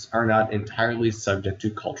sex are not entirely subject to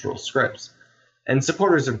cultural scripts. And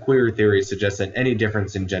supporters of queer theory suggest that any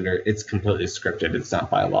difference in gender, it's completely scripted, it's not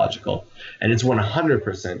biological, and it's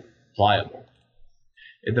 100% pliable.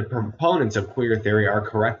 If the proponents of queer theory are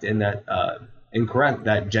correct in that incorrect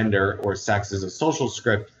that gender or sex is a social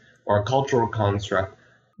script or a cultural construct,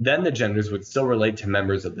 then the genders would still relate to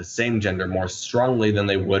members of the same gender more strongly than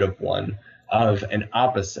they would have one of an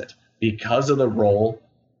opposite, because of the role.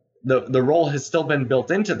 The role has still been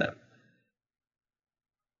built into them.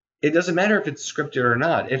 It doesn't matter if it's scripted or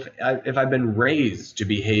not. If I've been raised to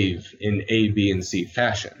behave in A, B, and C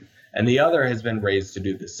fashion, and the other has been raised to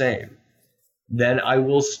do the same, then I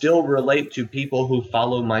will still relate to people who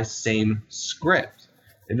follow my same script.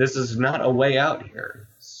 And this is not a way out here.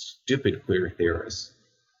 Stupid queer theorists.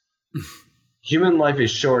 Human life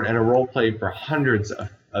is short, and a role played for hundreds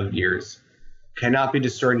of years cannot be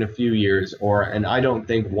destroyed in a few years, and I don't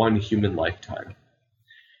think one human lifetime.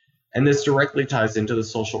 And this directly ties into the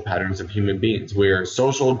social patterns of human beings. We are a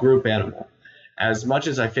social group animal. As much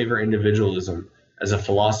as I favor individualism as a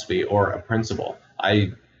philosophy or a principle,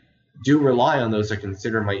 I do rely on those I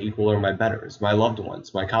consider my equal or my betters, my loved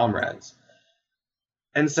ones, my comrades.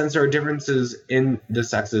 And since there are differences in the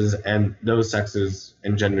sexes, and those sexes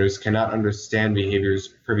and genders cannot understand behaviors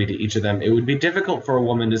privy to each of them, it would be difficult for a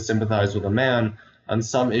woman to sympathize with a man on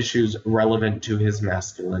some issues relevant to his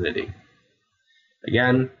masculinity.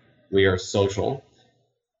 Again, we are social.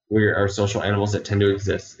 We are social animals that tend to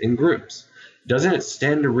exist in groups. Doesn't it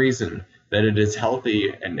stand to reason that it is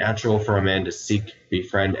healthy and natural for a man to seek,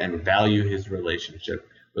 befriend, and value his relationship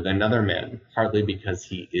with another man, partly because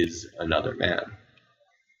he is another man?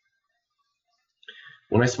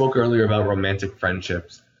 When I spoke earlier about romantic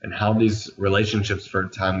friendships and how these relationships for a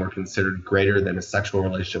time were considered greater than a sexual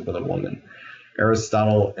relationship with a woman,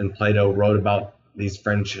 Aristotle and Plato wrote about these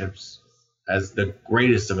friendships as the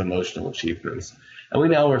greatest of emotional achievements. And we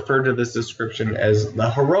now refer to this description as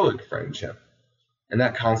the heroic friendship. And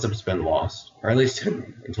that concept's been lost, or at least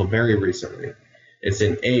hidden, until very recently. It's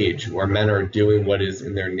an age where men are doing what is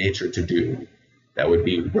in their nature to do. That would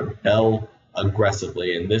be rebel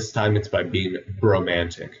aggressively, and this time it's by being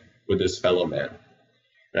bromantic with his fellow man.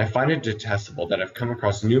 And I find it detestable that I've come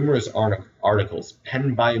across numerous articles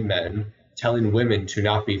penned by men telling women to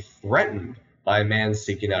not be threatened by a man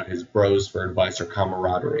seeking out his bros for advice or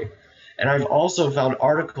camaraderie. And I've also found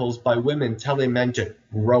articles by women telling men to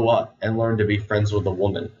grow up and learn to be friends with a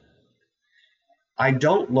woman. I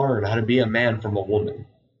don't learn how to be a man from a woman.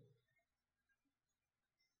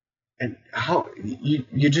 And how you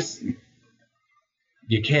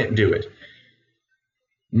can't do it.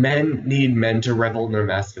 Men need men to revel in their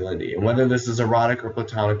masculinity, and whether this is erotic or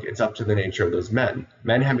platonic, it's up to the nature of those men.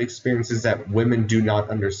 Men have experiences that women do not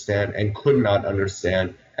understand and could not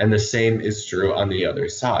understand, and the same is true on the other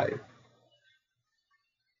side.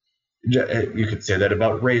 You could say that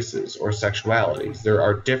about races or sexualities. There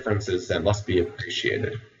are differences that must be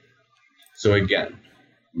appreciated. So again,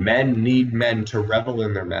 men need men to revel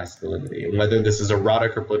in their masculinity, and whether this is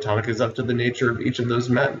erotic or platonic is up to the nature of each of those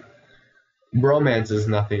men. Bromance is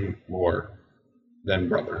nothing more than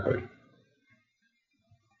brotherhood.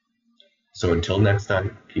 So until next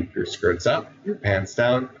time, keep your skirts up, your pants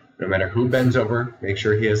down. No matter who bends over, make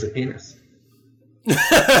sure he has a penis.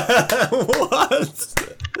 What?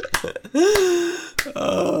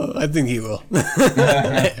 Oh, I think he will.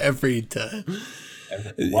 Every time.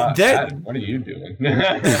 Wow, Adam, what are you doing?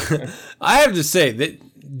 I have to say that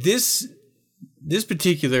this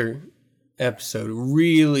particular episode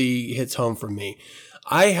really hits home for me.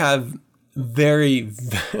 I have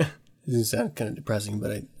this sounds kind of depressing,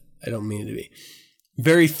 but I don't mean it to be.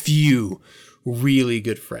 Very few really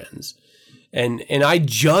good friends. And I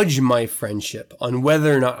judge my friendship on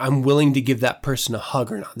whether or not I'm willing to give that person a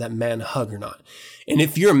hug or not, that man a hug or not. And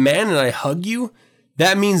if you're a man and I hug you,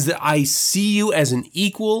 that means that I see you as an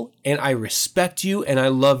equal, and I respect you, and I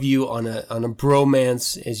love you on a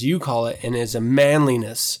bromance, as you call it, and as a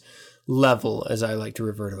manliness level, as I like to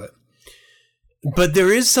refer to it. But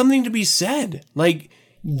there is something to be said. Like,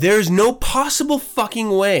 there's no possible fucking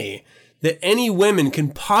way that any women can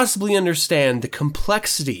possibly understand the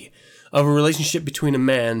complexity of a relationship between a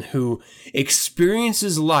man who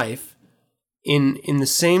experiences life in the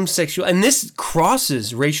same sexual, and this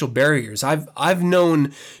crosses racial barriers. I've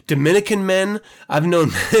known Dominican men, I've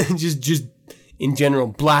known just in general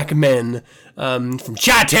black men from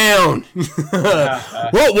Chi-Town,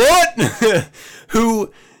 what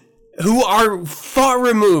who are far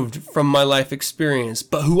removed from my life experience,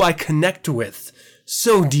 but who I connect with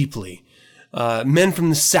so deeply. Men from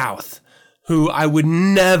the South who I would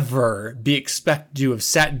never be expected to have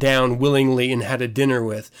sat down willingly and had a dinner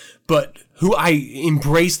with, but who I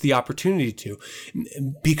embrace the opportunity to,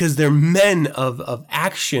 because they're men of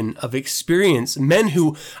action, of experience, men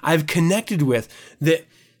who I've connected with that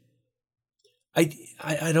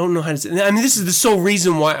I don't know how to say. I mean, this is the sole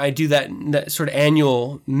reason why I do that sort of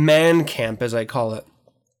annual man camp, as I call it,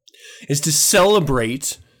 is to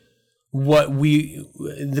celebrate what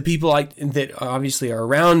the people that obviously are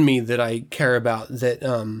around me that I care about, that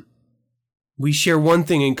we share one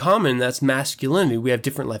thing in common, and that's masculinity. We have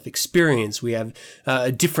different life experience. We have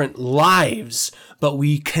different lives, but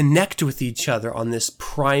we connect with each other on this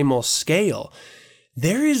primal scale.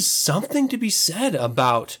 There is something to be said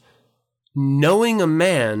about knowing a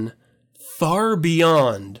man far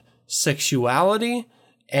beyond sexuality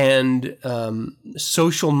and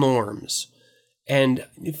social norms. And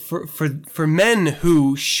for men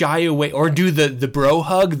who shy away or do the bro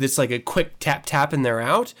hug that's like a quick tap and they're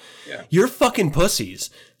out, you're fucking pussies.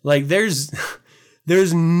 Like there's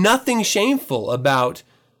nothing shameful about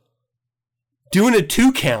doing a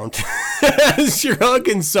 2 count as you're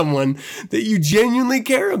hugging someone that you genuinely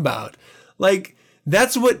care about. Like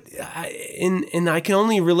that's what, and I can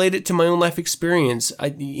only relate it to my own life experience.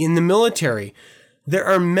 In the military, there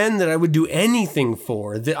are men that I would do anything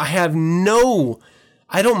for, that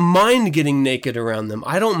I don't mind getting naked around them.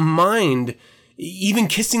 I don't mind even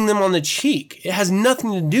kissing them on the cheek. It has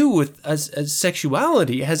nothing to do with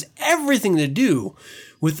sexuality. It has everything to do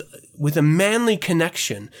with a manly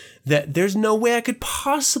connection that there's no way I could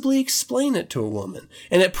possibly explain it to a woman.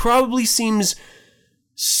 And it probably seems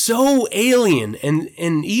so alien and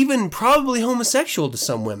even probably homosexual to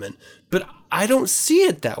some women. But I don't see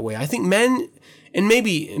it that way. I think men... And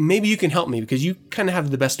maybe you can help me because you kind of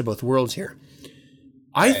have the best of both worlds here.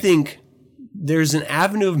 I think there's an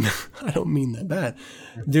avenue of, I don't mean that bad.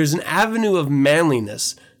 There's an avenue of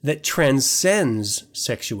manliness that transcends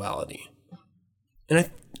sexuality.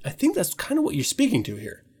 And I think that's kind of what you're speaking to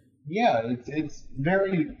here. Yeah, it's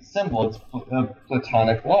very simple. It's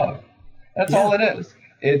platonic love. That's all it is.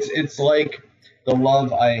 It's like the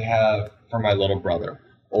love I have for my little brother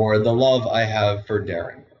or the love I have for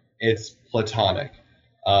Darren. It's platonic.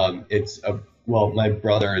 My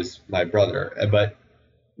brother is my brother. But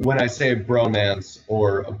when I say bromance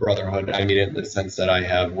or a brotherhood, I mean it in the sense that I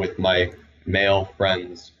have with my male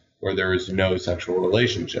friends where there is no sexual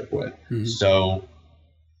relationship with. Mm-hmm. So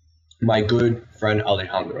my good friend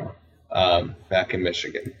Alejandro, back in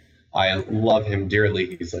Michigan, I love him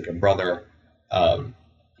dearly. He's like a brother. I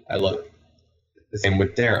love the same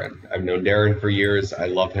with Darren. I've known Darren for years. I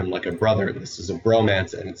love him like a brother. This is a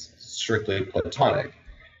bromance, and it's strictly platonic.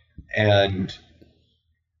 And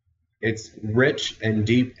it's rich and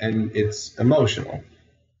deep, and it's emotional.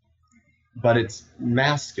 But it's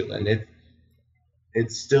masculine.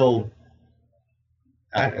 It's still...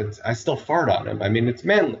 I still fart on him. I mean, it's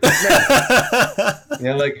manly. It's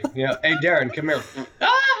manly. Hey, Darren, come here.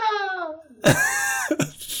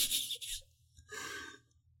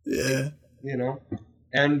 Yeah.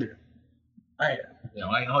 And I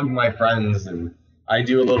hug my friends, and I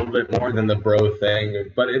do a little bit more than the bro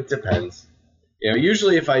thing, but it depends.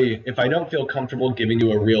 Usually if I don't feel comfortable giving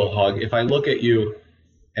you a real hug, if I look at you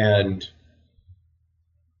and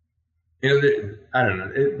I don't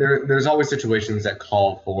know, there's always situations that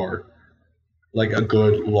call for like a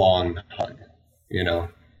good long hug,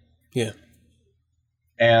 Yeah.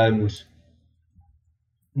 And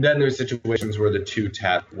then there's situations where the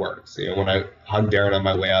 2-tap works. When I hug Darren on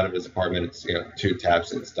my way out of his apartment, it's 2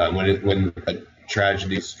 taps and it's done. When a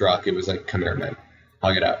tragedy struck, it was like, come here, man,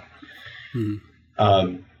 hug it out.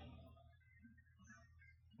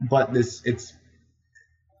 But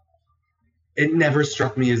it never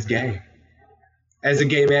struck me as gay. As a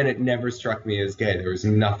gay man, it never struck me as gay. There was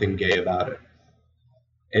nothing gay about it.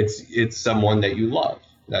 It's someone that you love.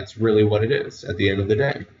 That's really what it is at the end of the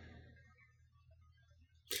day.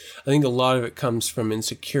 I think a lot of it comes from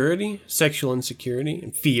insecurity, sexual insecurity,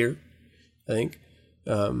 and fear, I think.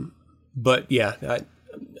 But yeah,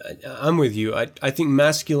 I'm with you. I think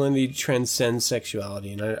masculinity transcends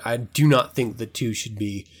sexuality, and I do not think the two should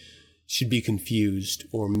be confused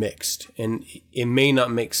or mixed. And it may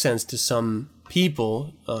not make sense to some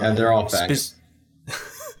people. And they're all faggots.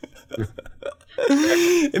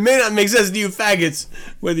 It may not make sense to you faggots,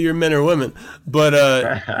 whether you're men or women, but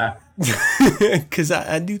because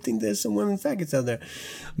I do think there's some women faggots out there.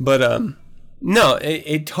 But no,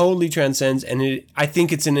 it totally transcends, and I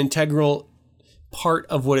think it's an integral part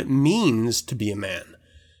of what it means to be a man.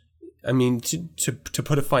 I mean, to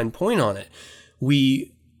put a fine point on it,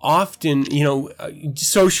 we often,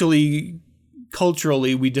 socially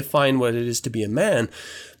culturally we define what it is to be a man,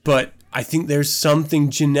 but I think there's something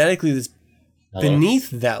genetically that's beneath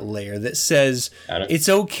that layer that says it's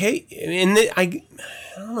okay. And I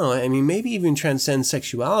don't know, I mean, maybe even transcend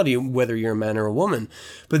sexuality, whether you're a man or a woman,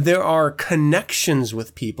 but there are connections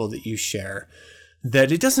with people that you share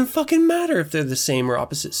that it doesn't fucking matter if they're the same or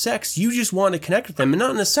opposite sex. You just want to connect with them, and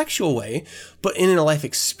not in a sexual way, but in a life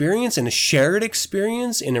experience, in a shared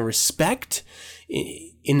experience, in a respect,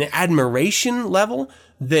 in an admiration level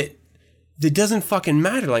that doesn't fucking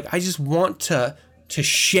matter. Like, I just want to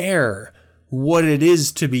share what it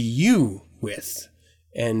is to be you with.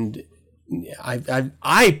 And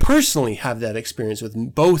I personally have that experience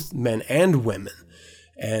with both men and women,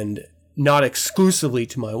 and not exclusively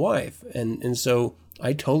to my wife. And so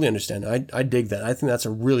I totally understand. I dig that. I think that's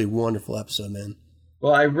a really wonderful episode, man.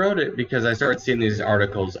 Well, I wrote it because I started seeing these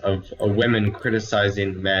articles of women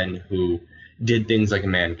criticizing men who did things like a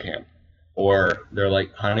man camp. Or they're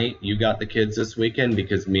like, honey, you got the kids this weekend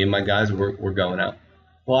because me and my guys, we're going out.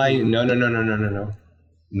 Why? No.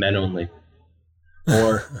 Men only.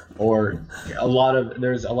 Or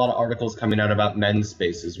there's a lot of articles coming out about men's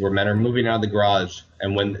spaces where men are moving out of the garage,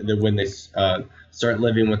 and when they start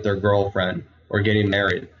living with their girlfriend or getting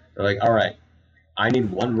married, they're like, all right, I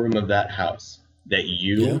need one room of that house that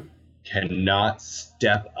you cannot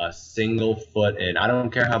step a single foot in. I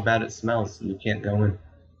don't care how bad it smells. You can't go in.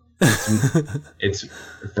 It's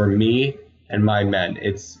for me and my men.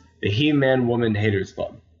 It's the He-Man Woman Haters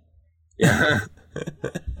Club. Yeah.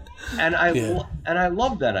 And I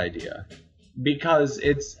love that idea because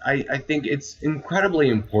I think it's incredibly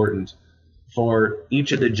important for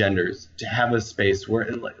each of the genders to have a space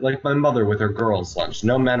where, like my mother with her girls' lunch,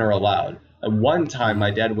 no men are allowed. At one time,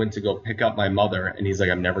 my dad went to go pick up my mother, and he's like,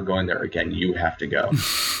 I'm never going there again. You have to go.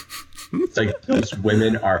 It's like, those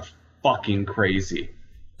women are fucking crazy.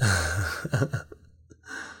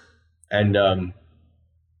 And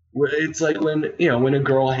it's like when a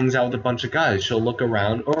girl hangs out with a bunch of guys, she'll look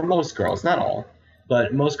around, or most girls, not all,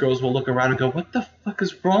 but most girls will look around and go, what the fuck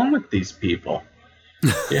is wrong with these people?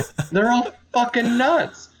 Yeah, they're all fucking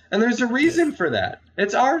nuts. And there's a reason for that.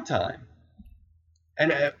 It's our time.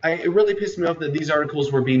 And it really pissed me off that these articles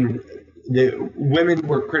the women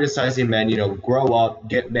were criticizing men, grow up,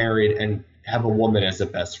 get married, and have a woman as a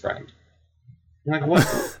best friend. I'm like,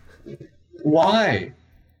 what? Why?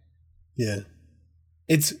 Yeah.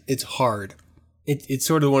 It's hard. It's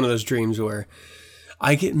sort of one of those dreams where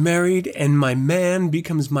I get married and my man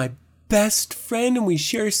becomes my best friend, and we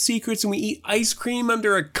share secrets, and we eat ice cream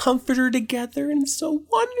under a comforter together, and it's so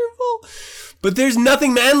wonderful. But there's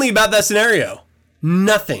nothing manly about that scenario.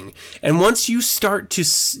 Nothing. And once you start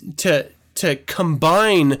to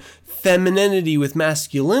combine femininity with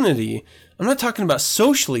masculinity, I'm not talking about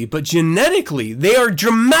socially, but genetically, they are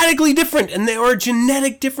dramatically different, and there are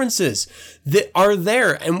genetic differences that are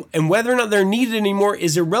there. And whether or not they're needed anymore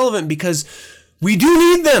is irrelevant, because we do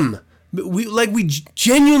need them. We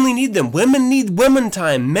genuinely need them. Women need women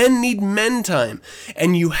time. Men need men time.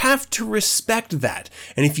 And you have to respect that.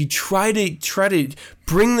 And if you try to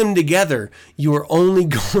bring them together, you are only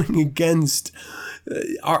going against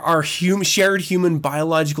our shared human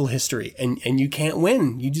biological history, and you can't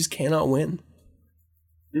win. You just cannot win.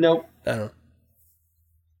 Nope. I don't know.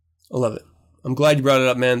 I love it. I'm glad you brought it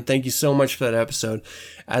up, man. Thank you so much for that episode.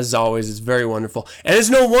 As always, it's very wonderful. And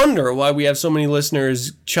it's no wonder why we have so many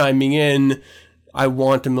listeners chiming in. I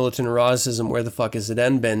want a militant eroticism. Where the fuck is it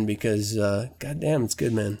end, Ben? Because, goddamn, it's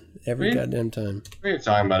good, man. Every goddamn time. What are you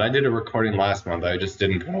talking about? I did a recording last month. I just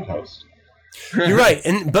didn't co-host. You're right,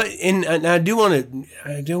 and I do want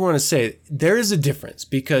to say there is a difference,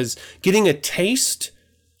 because getting a taste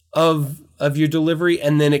of your delivery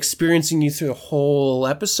and then experiencing you through a whole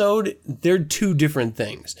episode, they're two different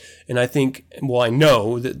things. And I think, I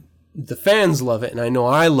know that the fans love it, and I know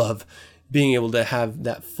I love being able to have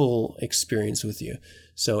that full experience with you.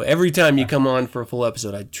 So every time you come on for a full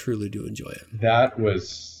episode, I truly do enjoy it. That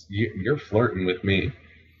was you're flirting with me.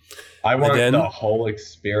 I want the whole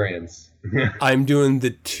experience. I'm doing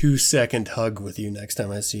the 2-second hug with you next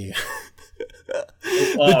time I see you.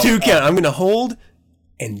 The 2 count. I'm going to hold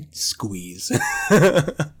and squeeze.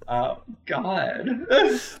 Oh, God.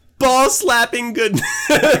 Ball slapping goodness.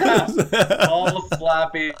 Ball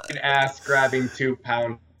slapping, ass grabbing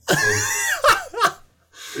 2-pound.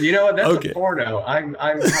 You know what? That's a porno. I'm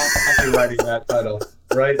copywriting that title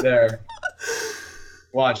right there.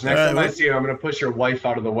 Watch, next time I see you, I'm going to push your wife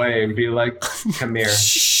out of the way and be like, come here.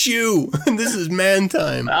 Shoo! This is man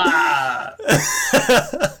time. That'd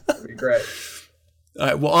be great. All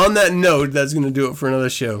right, well, on that note, that's going to do it for another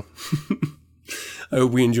show. I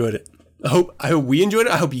hope we enjoyed it. I hope we enjoyed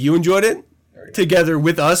it. I hope you enjoyed it. together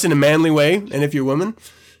with us in a manly way, and if you're women,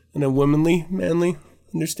 in a womanly, manly,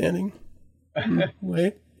 understanding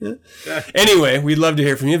way. Yeah. Anyway, we'd love to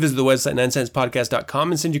hear from you. Visit the website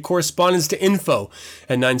 9centspodcast.com and send your correspondence to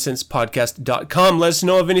info@9centspodcast.com. Let us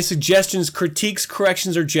know of any suggestions, critiques,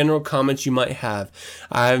 corrections, or general comments you might have.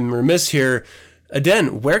 I'm remiss here.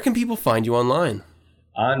 Aden, where can people find you online?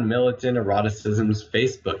 On Militant Eroticism's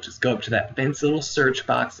Facebook. Just go up to that fancy little search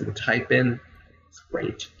box and type in. It's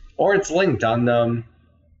great. Or it's linked on the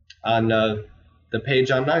page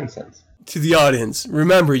on 9 Cents. To the audience,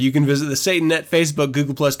 remember, you can visit the SatanNet, Facebook,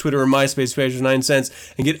 Google+, Twitter, or MySpace page for 9 cents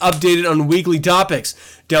and get updated on weekly topics.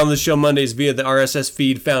 Download the show Mondays via the RSS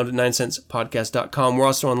feed found at 9centspodcast.com. We're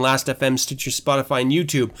also on Last.fm, Stitcher, Spotify, and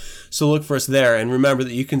YouTube, so look for us there. And remember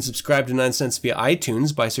that you can subscribe to 9 Cents via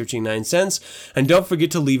iTunes by searching 9 Cents. And don't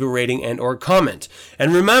forget to leave a rating and or comment.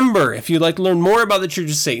 And remember, if you'd like to learn more about the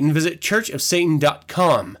Church of Satan, visit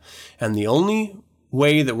churchofsatan.com. And the only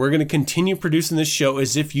way that we're going to continue producing this show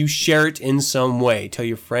is if you share it in some way. Tell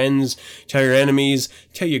your friends, tell your enemies,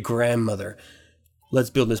 tell your grandmother. Let's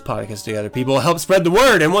build this podcast together, people. Help spread the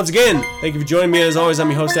word. And once again, thank you for joining me. As always, I'm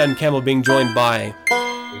your host, Adam Campbell, being joined by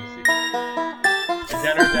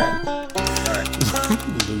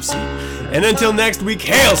Lucy. Lucy. And until next week,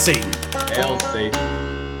 hail Satan! Hail Satan.